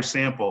entire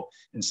sample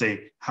and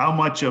say, how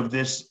much of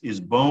this is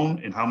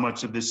bone and how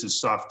much of this is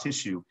soft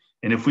tissue?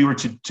 And if we were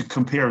to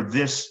compare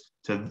this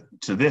to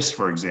this,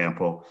 for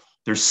example,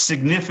 there's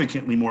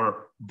significantly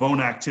more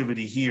bone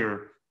activity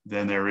here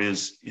than there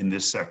is in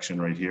this section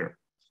right here.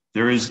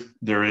 There is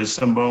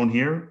some bone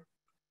here,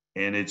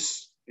 and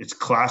it's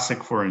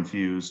classic for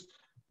infused,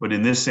 but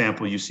in this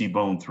sample, you see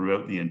bone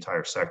throughout the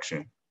entire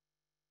section.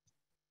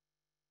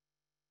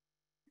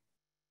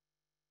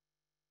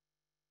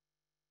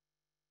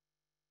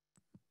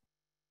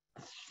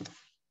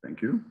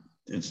 Thank you.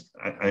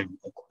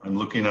 I'm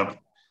looking up.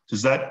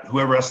 Does that,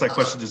 whoever asked that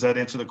question, does that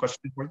answer the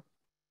question for you?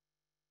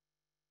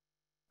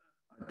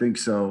 I think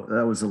so.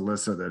 That was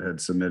Alyssa that had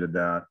submitted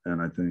that,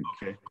 and I think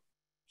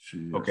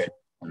she put it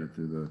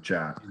through the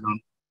chat.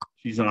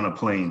 She's on a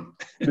plane.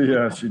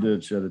 Yeah, she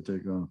did. She had to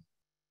take off.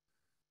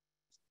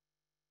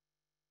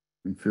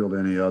 And field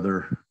any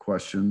other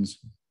questions?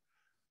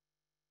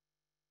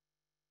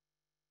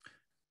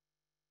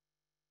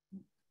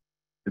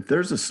 If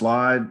there's a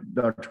slide,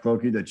 Dr.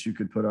 Clokey, that you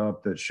could put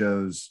up that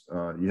shows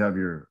you have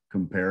your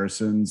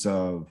comparisons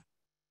of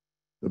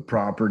the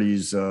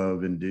properties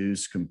of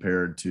induced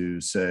compared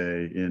to,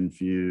 say,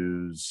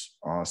 infuse,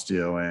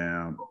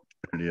 osteoamp,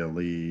 Trinity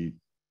Elite,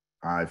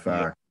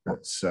 IFAC,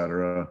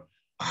 etc.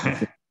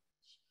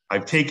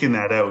 I've taken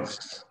that out.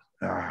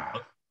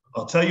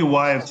 I'll tell you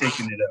why I've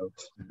taken it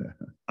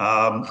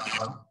out.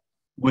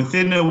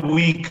 Within a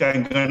week,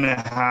 I'm going to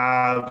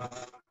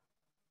have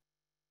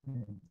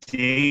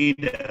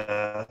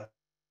data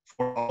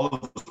for all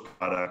of those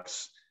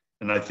products,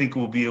 and I think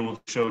we'll be able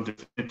to show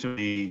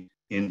definitively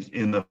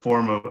in the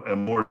form of a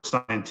more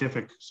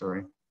scientific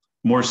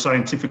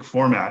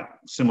format,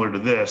 similar to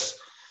this,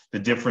 the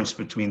difference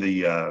between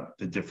the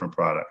different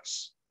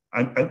products.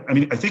 I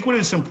mean, I think what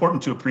is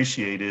important to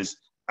appreciate is,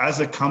 as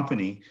a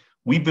company,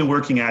 we've been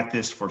working at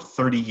this for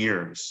 30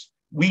 years.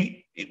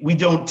 We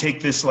don't take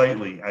this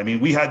lightly. I mean,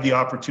 we had the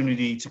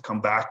opportunity to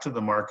come back to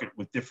the market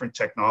with different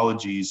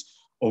technologies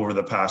over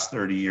the past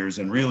 30 years.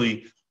 And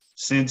really,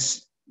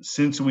 since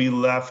we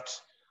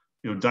left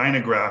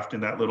Dynagraft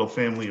and that little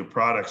family of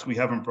products, we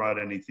haven't brought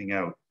anything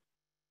out.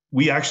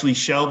 We actually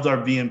shelved our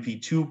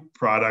BMP2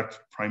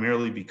 product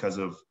primarily because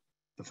of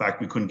the fact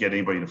we couldn't get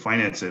anybody to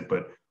finance it,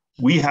 but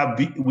we have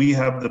the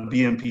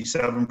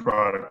BMP7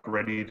 product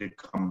ready to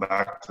come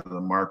back to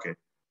the market.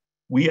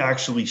 We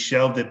actually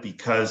shelved it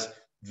because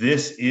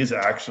this is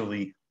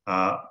actually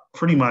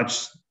pretty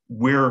much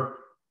where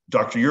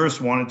Dr.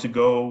 Uris wanted to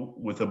go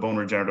with a bone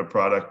regenerative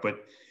product. But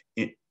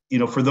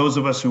for those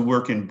of us who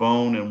work in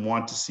bone and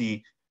want to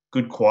see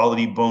good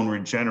quality bone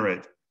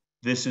regenerate,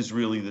 this is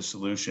really the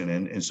solution.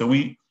 And so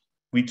we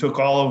took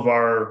all of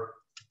our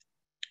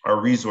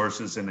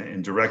resources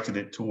and directed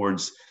it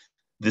towards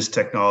this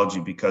technology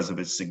because of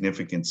its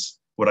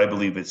significance, what I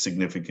believe its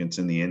significance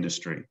in the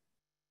industry.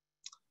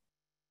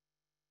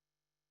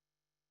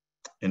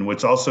 And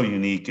what's also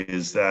unique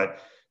is that,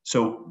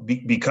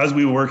 because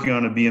we were working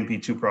on a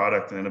BMP2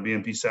 product and a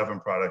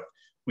BMP7 product,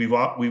 we've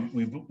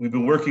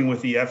been working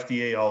with the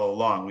FDA all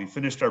along. We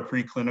finished our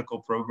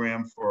preclinical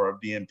program for our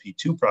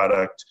BMP2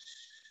 product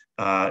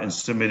and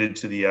submitted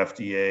to the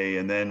FDA.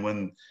 And then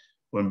when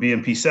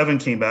BMP7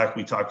 came back,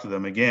 we talked to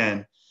them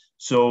again.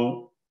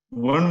 So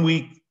when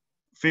we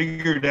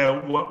figured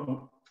out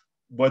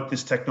what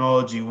this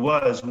technology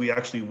was, we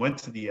actually went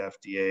to the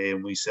FDA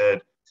and we said,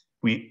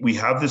 we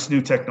have this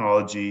new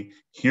technology.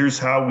 Here's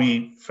how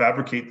we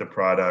fabricate the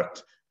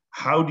product.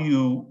 How do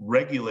you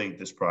regulate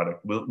this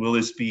product? Will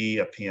this be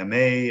a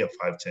PMA, a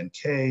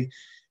 510K?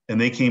 And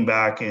they came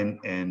back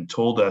and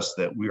told us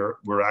that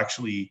we're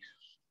actually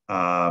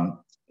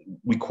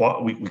we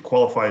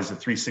qualify as a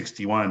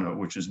 361,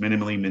 which is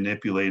minimally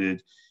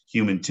manipulated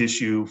human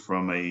tissue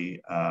from a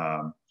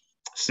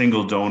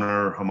single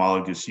donor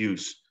homologous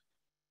use,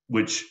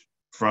 which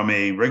from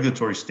a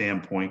regulatory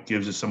standpoint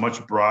gives us a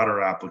much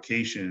broader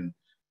application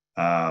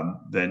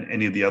than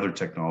any of the other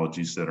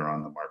technologies that are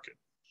on the market.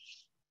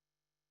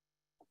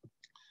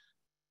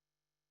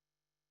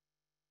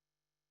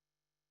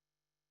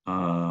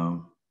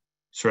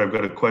 Sorry, I've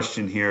got a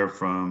question here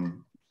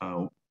from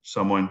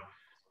someone.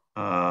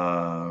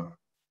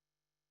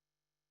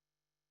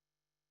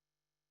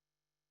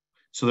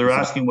 So they're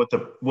asking what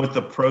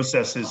the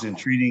process is in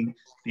treating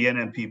the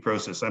NMP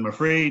process. I'm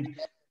afraid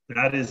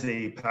that is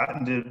a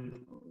patented,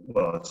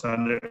 well, it's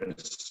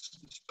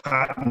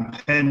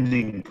patent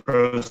pending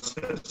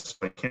process.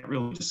 I can't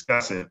really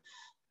discuss it.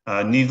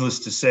 Needless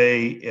to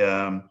say,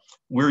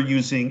 we're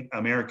using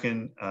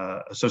American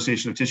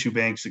Association of Tissue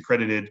Banks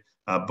accredited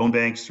bone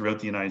banks throughout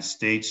the United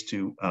States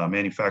to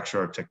manufacture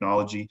our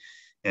technology.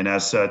 And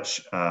as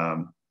such,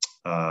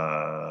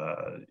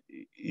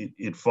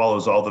 it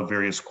follows all the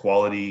various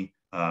quality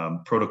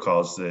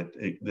protocols that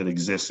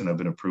exist and have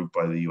been approved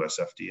by the US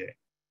FDA.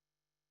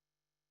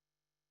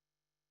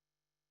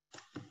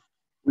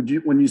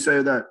 When you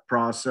say that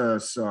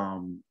process,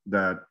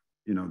 that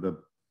the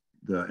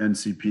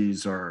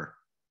NCPs are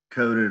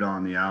coated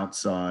on the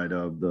outside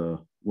of the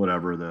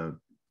whatever the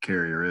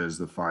carrier is,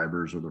 the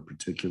fibers or the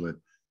particulate,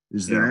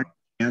 is there any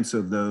chance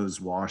of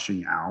those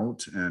washing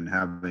out and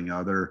having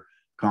other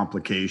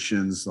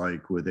complications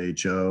like with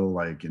HO,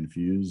 like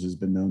Infuse has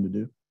been known to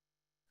do?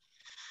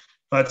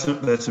 That's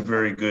a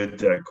very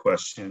good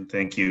question.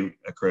 Thank you,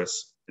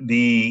 Chris.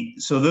 The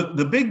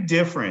big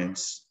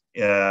difference,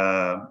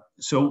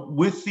 so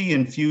with the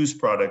Infuse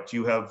product,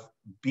 you have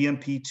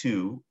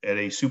BMP2 at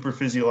a super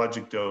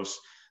physiologic dose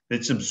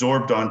that's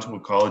absorbed onto a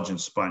collagen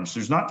sponge.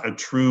 There's not a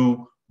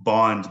true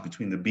bond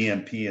between the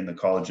BMP and the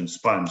collagen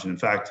sponge. In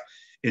fact,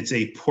 it's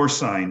a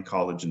porcine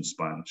collagen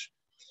sponge.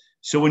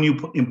 So when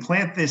you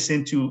implant this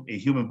into a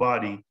human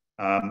body,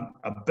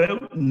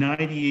 about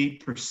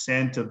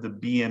 98% of the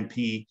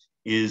BMP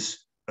is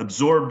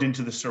absorbed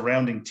into the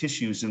surrounding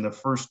tissues in the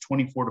first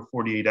 24 to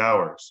 48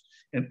 hours.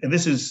 And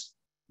this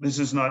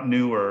is not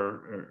new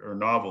or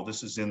novel.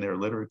 This is in their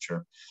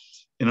literature.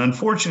 And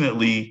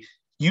unfortunately,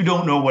 you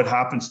don't know what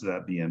happens to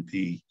that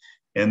BMP.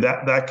 And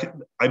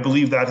I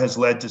believe that has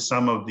led to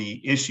some of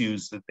the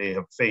issues that they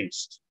have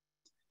faced.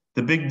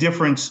 The big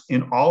difference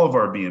in all of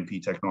our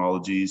BMP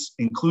technologies,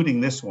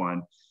 including this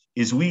one,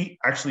 is we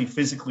actually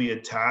physically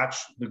attach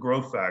the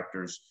growth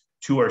factors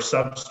to our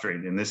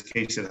substrate. In this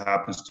case, it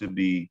happens to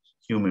be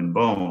human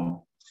bone.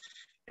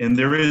 And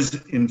there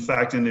is, in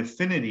fact, an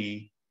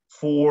affinity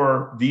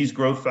for these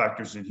growth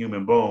factors in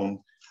human bone.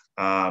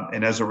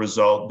 And as a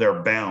result,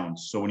 they're bound.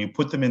 So when you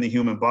put them in the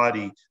human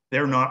body,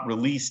 they're not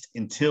released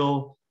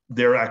until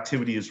their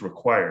activity is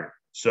required.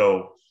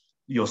 So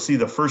you'll see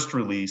the first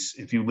release,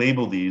 if you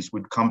label these,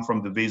 would come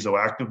from the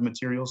vasoactive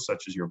materials,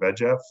 such as your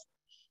VEGF,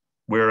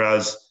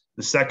 whereas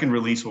the second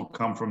release will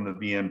come from the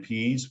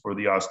BMPs for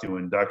the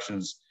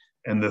osteoinductions,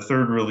 and the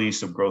third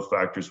release of growth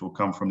factors will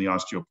come from the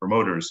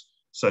osteopromoters,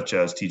 such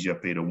as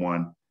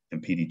TGF-beta1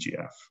 and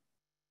PDGF.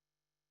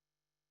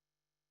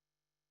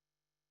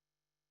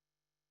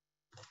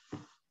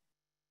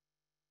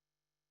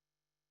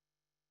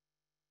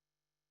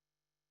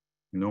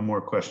 No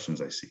more questions,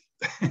 I see.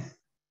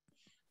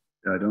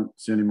 I don't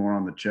see any more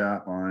on the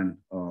chat line.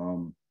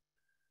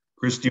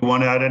 Chris, do you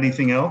want to add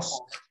anything else?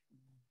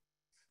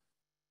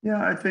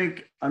 Yeah,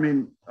 I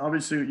mean,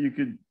 obviously you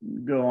could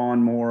go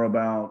on more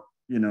about,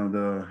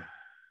 the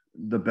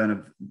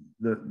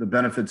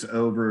benefits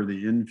over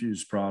the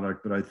Infuse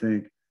product, but I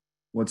think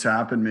what's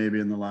happened maybe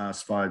in the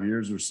last 5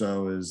 years or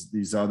so is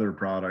these other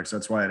products.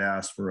 That's why I'd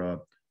asked for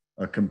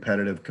a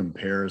competitive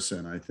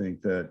comparison. I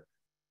think that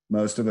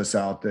most of us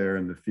out there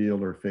in the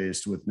field are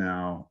faced with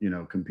now,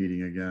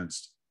 competing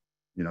against,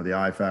 the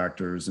I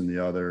factors and the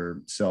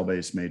other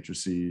cell-based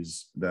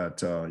matrices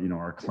that,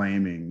 are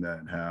claiming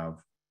that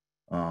have,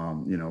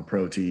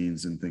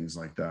 proteins and things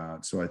like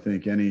that. So I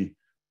think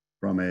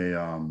from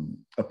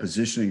a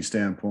positioning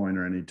standpoint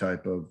or any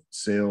type of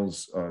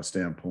sales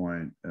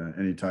standpoint,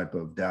 any type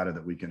of data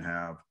that we can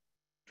have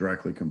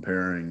directly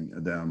comparing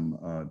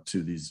them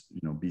to these,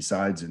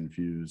 besides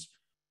Infuse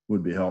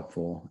would be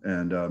helpful.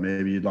 And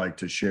maybe you'd like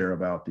to share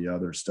about the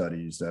other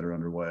studies that are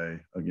underway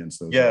against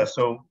those. Yeah,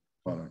 so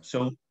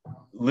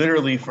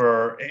literally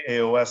for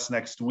AAOS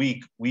next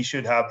week, we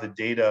should have the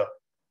data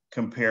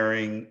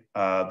comparing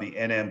the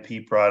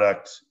NMP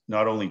product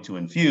not only to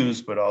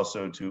Infuse, but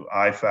also to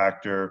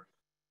iFactor,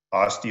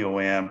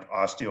 OsteoAmp,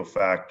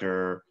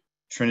 OsteoFactor,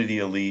 Trinity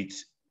Elite,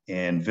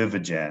 and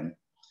Vivigen.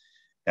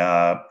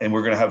 And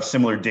we're going to have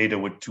similar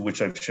data to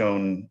which I've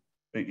shown,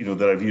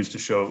 that I've used to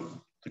show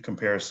the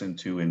comparison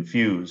to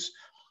Infuse.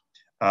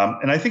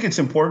 And I think it's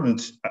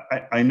important.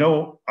 I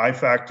know I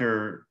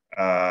factor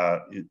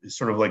is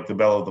sort of like the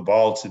belle of the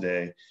ball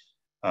today,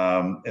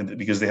 and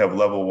because they have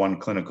level 1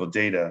 clinical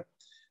data.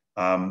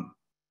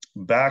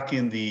 Back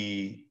in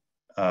the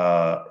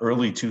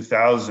early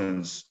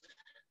 2000s,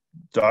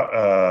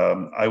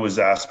 I was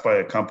asked by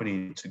a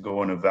company to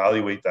go and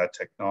evaluate that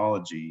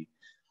technology.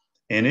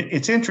 And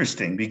it's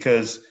interesting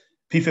because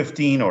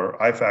P15 or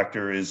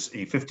I-factor is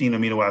a 15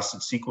 amino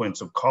acid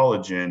sequence of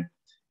collagen.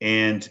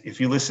 And if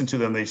you listen to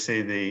them, they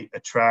say they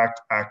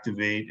attract,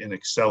 activate, and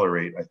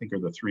accelerate, I think are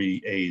the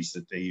 3 A's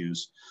that they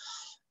use.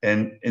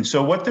 And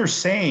so what they're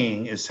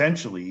saying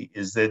essentially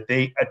is that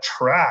they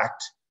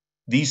attract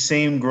these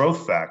same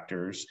growth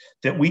factors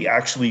that we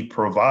actually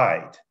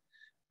provide.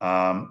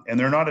 And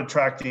they're not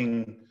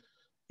attracting,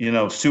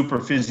 super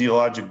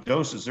physiologic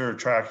doses. They're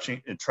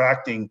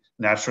attracting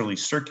naturally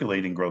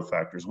circulating growth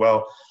factors.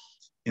 Well,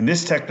 in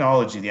this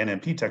technology, the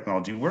NMP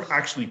technology, we're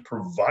actually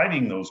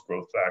providing those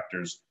growth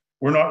factors.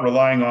 We're not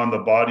relying on the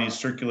body's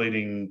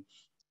circulating,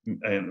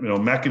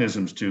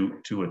 mechanisms to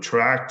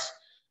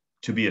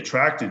be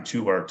attracted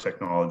to our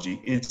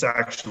technology. It's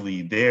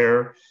actually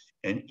there,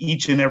 and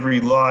each and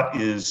every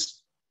lot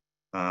is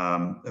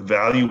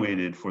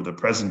evaluated for the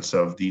presence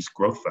of these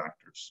growth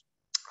factors.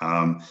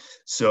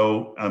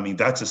 So, I mean,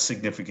 that's a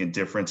significant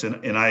difference.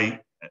 And I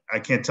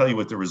can't tell you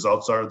what the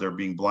results are. They're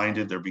being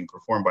blinded. They're being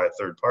performed by a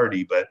third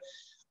party, but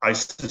I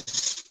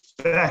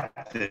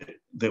suspect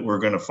that we're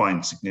going to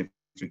find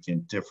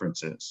significant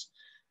differences.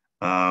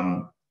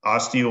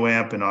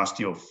 OsteoAmp and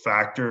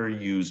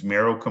OsteoFactor use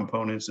marrow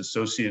components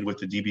associated with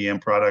the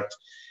DBM product.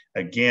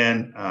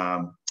 Again,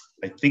 I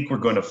think we're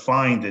going to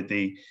find that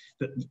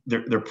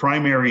their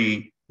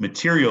primary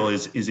material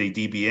is a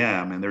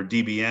DBM, and their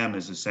DBM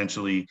is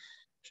essentially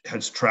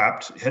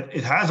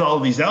it has all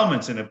of these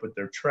elements in it, but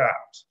they're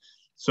trapped.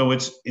 So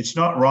it's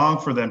not wrong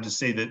for them to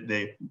say that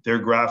their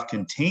graft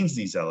contains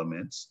these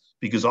elements,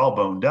 because all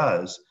bone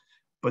does.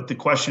 But the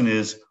question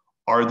is,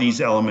 are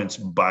these elements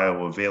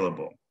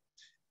bioavailable?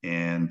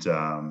 And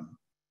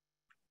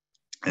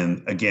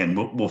again,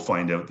 we'll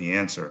find out the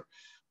answer.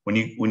 When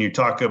you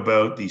talk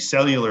about the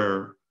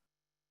cellular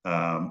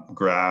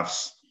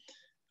grafts,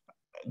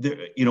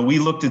 we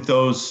looked at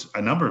those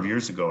a number of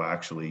years ago,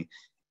 actually,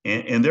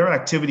 and their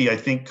activity, I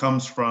think,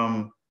 comes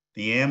from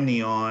the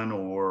amnion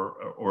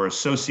or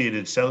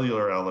associated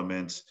cellular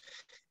elements,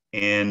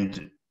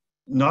 and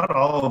not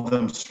all of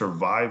them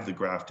survive the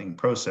grafting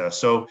process.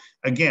 So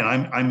again,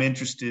 I'm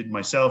interested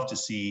myself to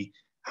see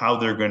how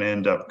they're going to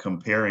end up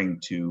comparing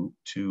to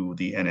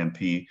the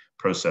NMP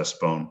process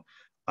bone.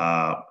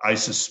 I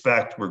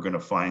suspect we're going to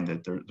find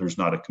that there's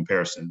not a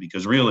comparison,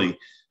 because really,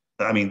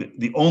 I mean,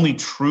 the only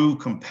true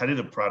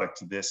competitive product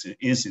to this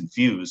is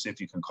Infuse, if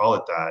you can call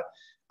it that.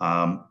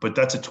 But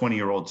that's a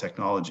 20-year-old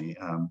technology.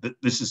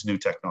 This is new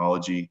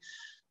technology.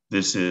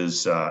 This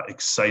is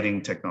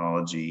exciting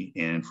technology.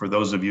 And for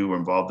those of you who are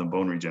involved in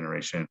bone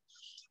regeneration,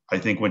 I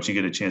think once you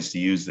get a chance to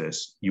use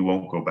this, you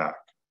won't go back.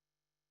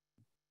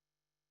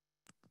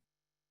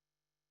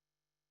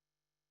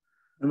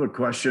 I have a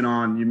question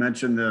on, you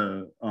mentioned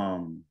in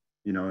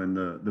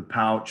the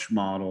pouch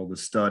model, the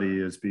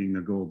study as being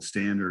the gold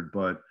standard,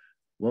 but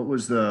what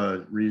was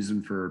the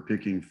reason for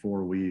picking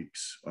 4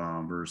 weeks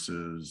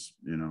versus,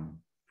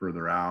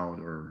 further out,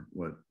 or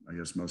what, I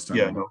guess most times?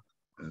 Yeah, no,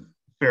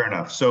 fair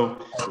enough. So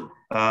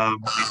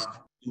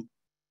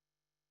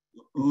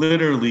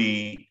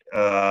literally,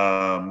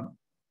 when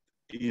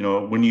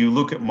you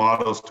look at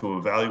models to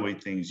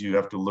evaluate things, you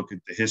have to look at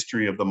the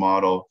history of the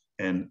model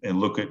and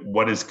look at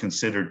what is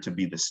considered to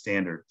be the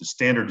standard. The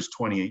standard is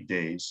 28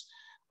 days.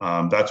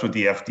 That's what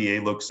the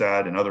FDA looks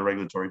at, and other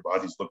regulatory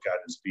bodies look at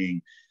as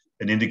being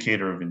an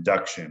indicator of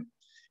induction.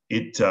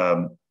 If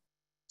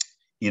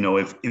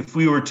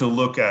we were to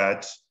look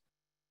at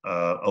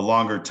a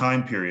longer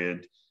time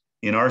period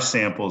in our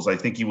samples, I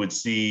think you would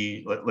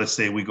see, let's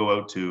say we go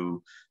out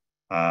to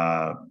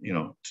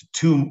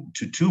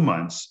 2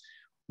 months,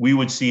 we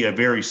would see a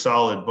very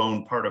solid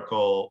bone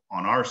particle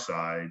on our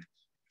side.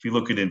 If you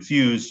look at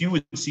Infuse, you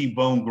would see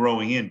bone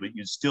growing in, but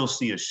you'd still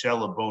see a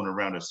shell of bone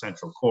around a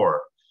central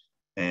core.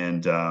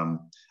 And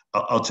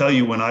I'll tell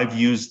you, when I've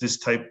used this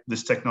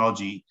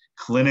technology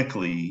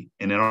clinically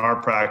and in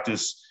our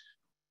practice,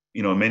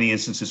 in many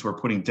instances, we're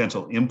putting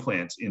dental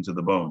implants into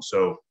the bone.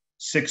 So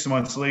 6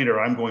 months later,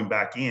 I'm going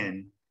back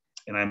in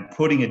and I'm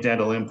putting a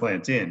dental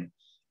implant in.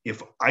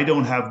 If I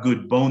don't have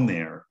good bone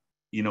there,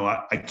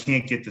 I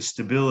can't get the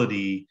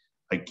stability.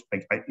 The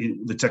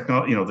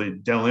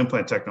dental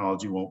implant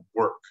technology won't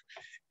work.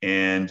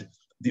 And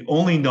the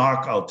only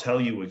knock I'll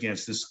tell you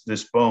against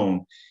this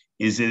bone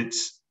is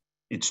it's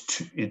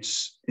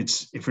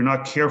if you're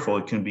not careful,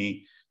 it can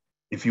be,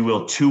 if you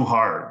will, too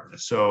hard.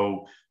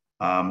 So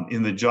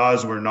in the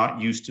jaws, we're not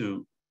used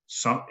to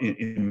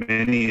in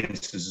many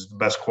instances, the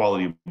best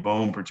quality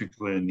bone,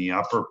 particularly in the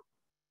upper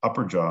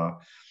jaw.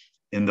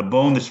 And the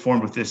bone that's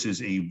formed with this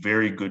is a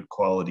very good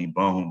quality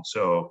bone.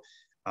 So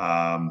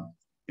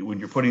when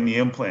you're putting the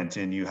implant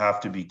in, you have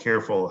to be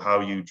careful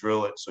how you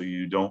drill it so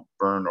you don't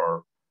burn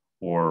or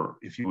or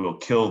if you will,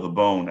 kill the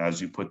bone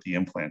as you put the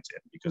implant in,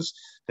 because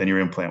then your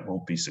implant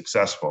won't be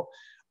successful.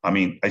 I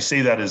mean, I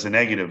say that as a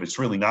negative. It's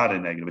really not a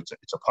negative.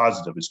 It's a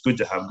positive. It's good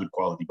to have good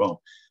quality bone.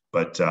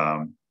 But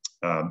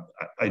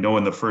I know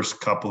in the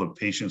first couple of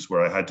patients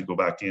where I had to go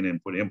back in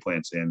and put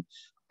implants in,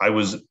 I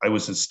was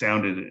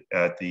astounded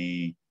at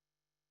the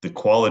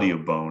quality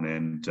of bone,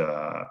 and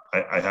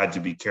I had to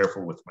be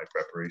careful with my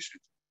preparation.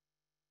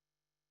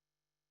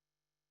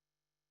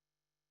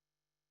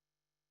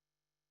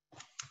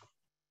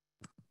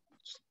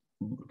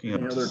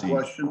 Any other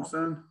questions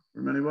then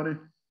from anybody?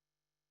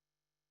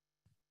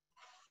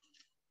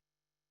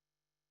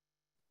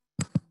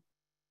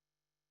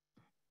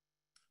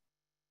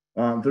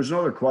 If there's no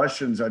other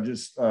questions, I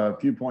just a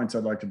few points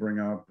I'd like to bring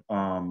up.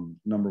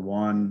 Number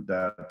one,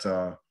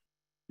 that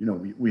you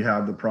know, we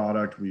have the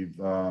product. We've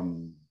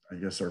I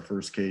guess our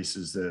first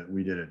cases that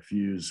we did at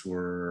Fuse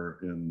were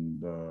in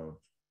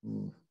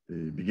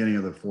the beginning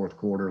of the fourth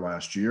quarter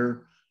last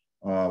year.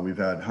 We've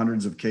had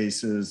hundreds of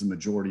cases, the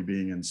majority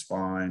being in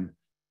spine.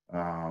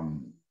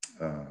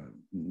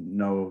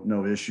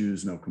 No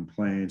issues, no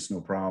complaints, no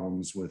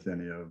problems with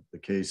any of the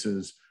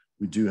cases.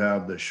 We do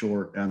have the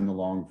short and the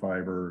long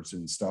fibers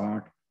in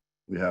stock.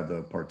 We have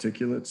the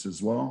particulates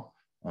as well.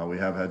 We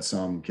have had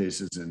some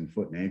cases in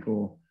foot and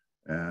ankle,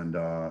 and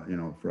you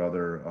know, for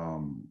other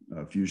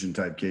fusion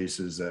type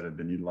cases that have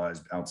been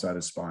utilized outside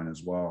of spine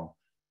as well.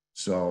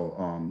 So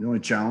the only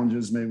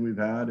challenges maybe we've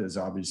had is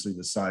obviously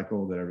the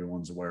cycle that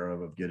everyone's aware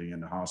of getting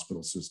into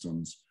hospital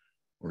systems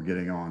or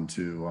getting on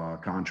to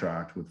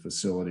contract with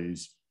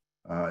facilities.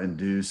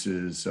 Induce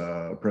is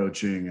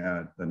approaching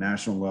at the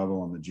national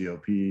level on the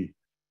GOP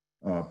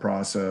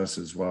process,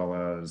 as well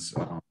as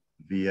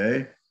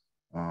VA.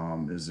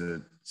 Is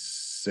it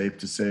safe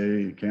to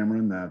say,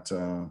 Cameron, that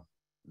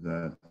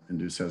that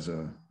Induce has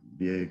a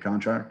VA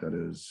contract that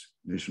is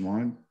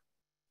nationwide?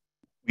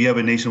 We have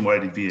a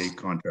nationwide VA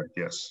contract,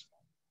 yes,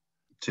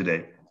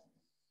 today.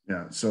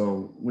 Yeah,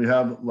 so we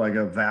have like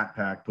a VAT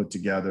pack put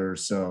together.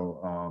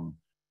 So,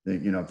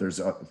 you know, if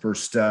there's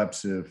first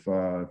steps, if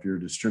you're a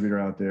distributor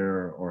out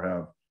there or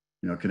have,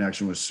 you know,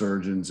 connection with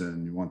surgeons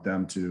and you want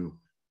them to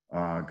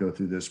go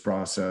through this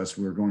process,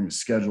 we're going to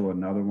schedule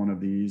another one of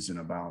these in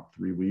about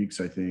 3 weeks,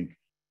 I think,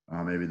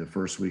 maybe the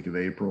first week of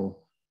April.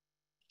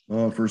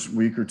 First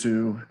week or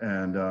two,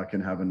 and can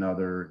have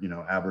another, you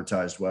know,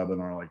 advertised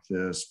webinar like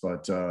this.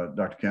 But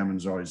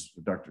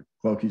Dr.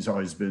 Clokey's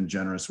always been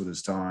generous with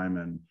his time,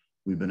 and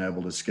we've been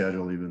able to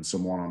schedule even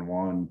some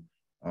one-on-one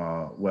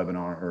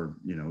webinar or,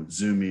 you know,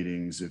 Zoom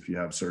meetings. If you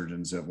have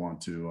surgeons that want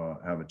to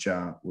have a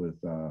chat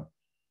with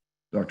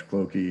Dr.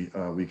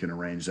 Clokey, we can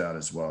arrange that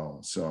as well.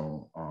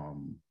 So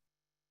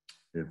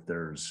if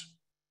there's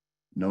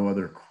no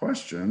other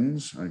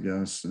questions, I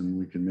guess, then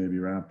we can maybe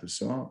wrap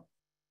this up.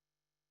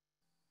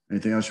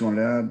 Anything else you want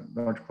to add,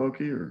 Dr.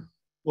 Clokey? Or?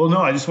 Well,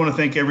 no, I just want to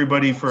thank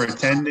everybody for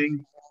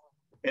attending.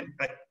 And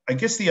I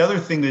guess the other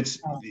thing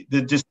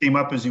that just came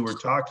up as you were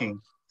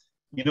talking,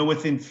 you know,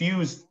 with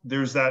Infuse,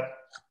 there's that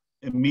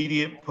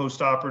immediate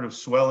postoperative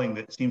swelling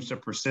that seems to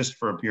persist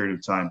for a period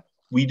of time.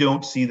 We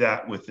don't see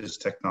that with this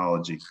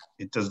technology.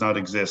 It does not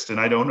exist. And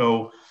I don't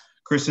know,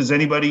 Chris, has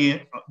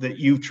anybody that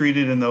you've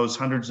treated in those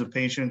hundreds of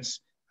patients,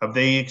 have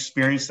they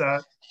experienced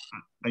that?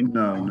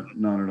 No,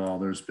 not at all.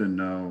 There's been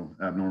no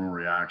abnormal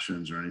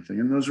reactions or anything.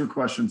 And those were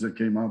questions that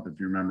came up, if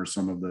you remember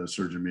some of the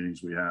surgeon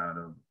meetings we had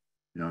of,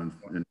 you know,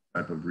 in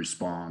type of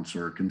response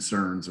or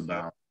concerns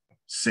about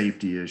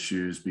safety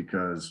issues,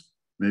 because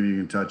maybe you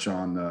can touch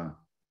on the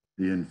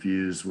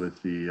Infuse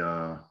with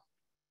the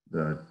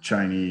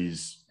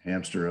Chinese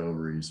hamster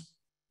ovaries.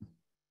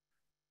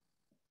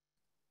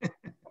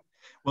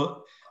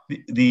 Well,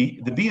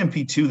 the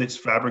BMP2 that's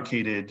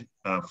fabricated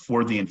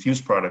for the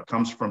Infuse product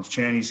comes from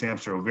Chinese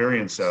hamster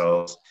ovarian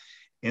cells,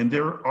 and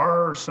there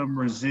are some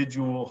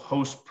residual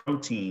host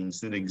proteins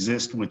that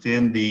exist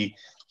within the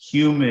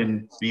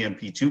human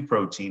BMP2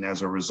 protein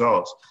as a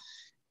result,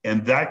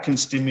 and that can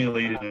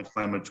stimulate an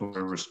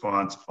inflammatory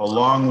response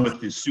along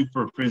with the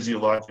super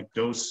physiologic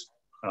dose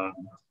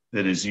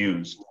that is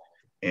used,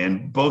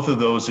 and both of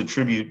those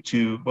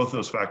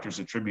factors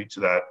attribute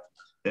to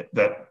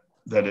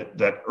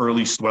that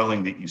early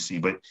swelling that you see.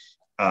 But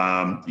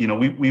you know,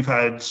 we've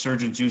had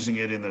surgeons using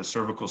it in the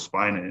cervical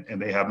spine, and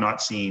they have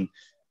not seen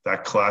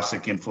that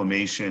classic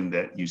inflammation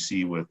that you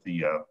see with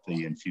the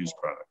Infuse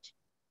product.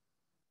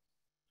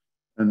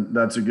 And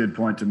that's a good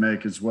point to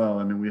make as well.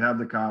 I mean, we have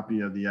the copy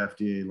of the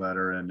FDA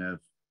letter, and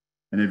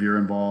if you're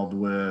involved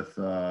with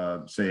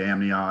say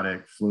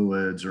amniotic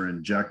fluids or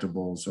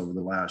injectables over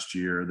the last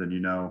year, then you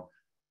know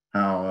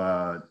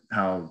how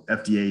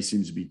FDA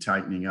seems to be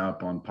tightening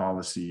up on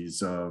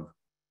policies of,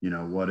 you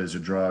know, what is a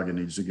drug and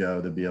needs to go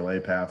the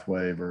BLA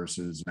pathway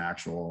versus an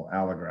actual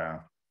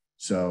allograft.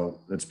 So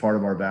that's part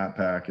of our VAT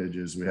package,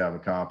 is we have a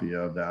copy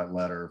of that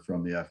letter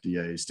from the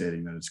FDA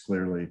stating that it's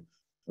clearly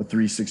a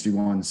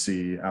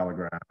 361C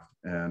allograft.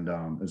 And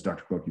as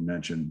Dr. Clokey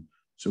mentioned,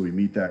 so we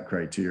meet that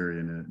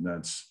criterion, and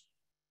that's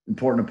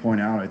important to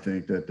point out. I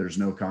think that there's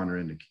no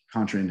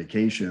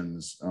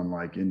contraindications,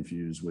 unlike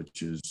Infuse,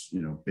 which is,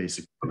 you know,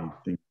 basically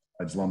things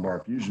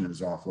lumbar fusion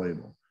is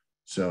off-label.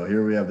 So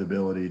here we have the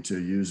ability to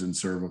use in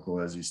cervical,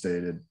 as he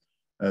stated,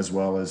 as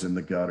well as in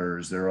the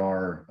gutters. There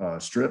are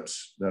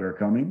strips that are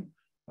coming.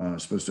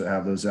 Supposed to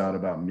have those out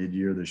about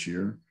mid-year this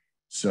year.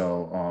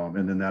 So,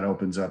 and then that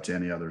opens up to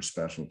any other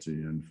specialty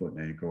in foot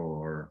and ankle,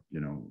 or, you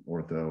know,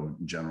 ortho,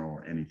 general,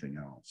 or anything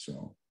else.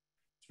 So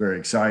it's very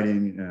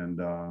exciting, and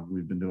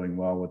we've been doing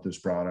well with this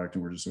product,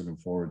 and we're just looking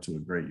forward to a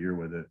great year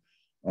with it.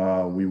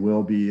 We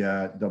will be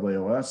at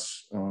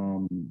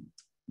AAOS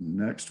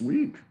next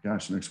week.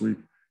 Next week.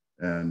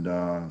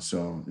 And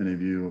so any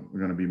of you are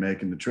going to be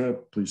making the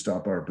trip, please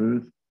stop our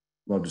booth.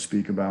 Love to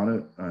speak about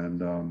it.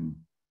 And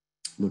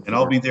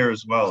I'll be there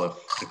as well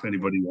if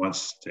anybody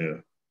wants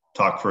to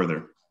talk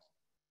further.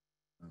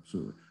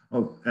 Absolutely.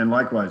 Oh, and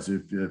likewise,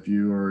 if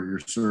you or your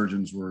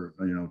surgeons were,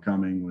 you know,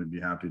 coming, we'd be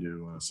happy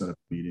to set up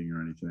a meeting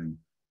or anything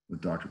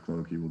with Dr.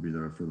 Clokey. We'll be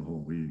there for the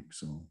whole week.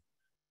 So,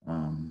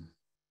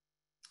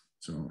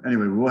 so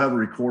anyway, we'll have a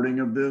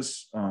recording of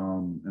this,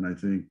 and I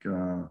think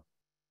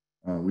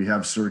we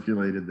have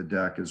circulated the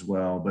deck as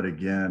well. But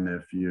again,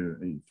 if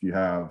you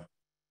have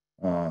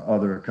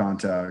other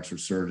contacts or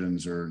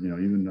surgeons, or, you know,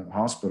 even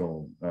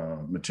hospital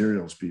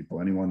materials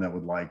people, anyone that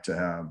would like to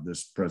have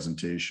this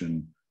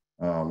presentation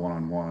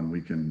one-on-one, we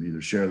can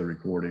either share the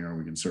recording, or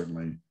we can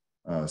certainly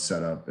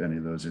set up any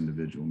of those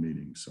individual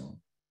meetings. So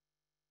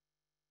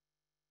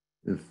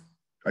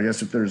I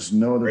guess if there's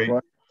no other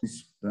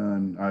questions,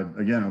 then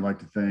I'd like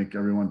to thank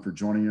everyone for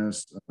joining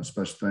us.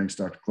 Special thanks,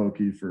 Dr.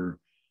 Clokey, for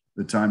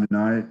the time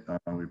tonight.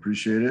 We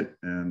appreciate it,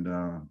 and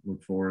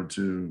look forward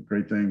to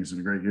great things and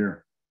a great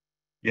year.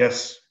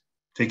 Yes.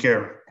 Take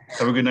care.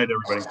 Have a good night,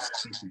 everybody.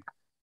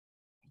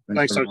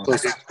 Thanks, Dr.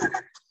 Clokey.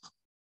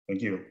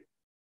 Thank you.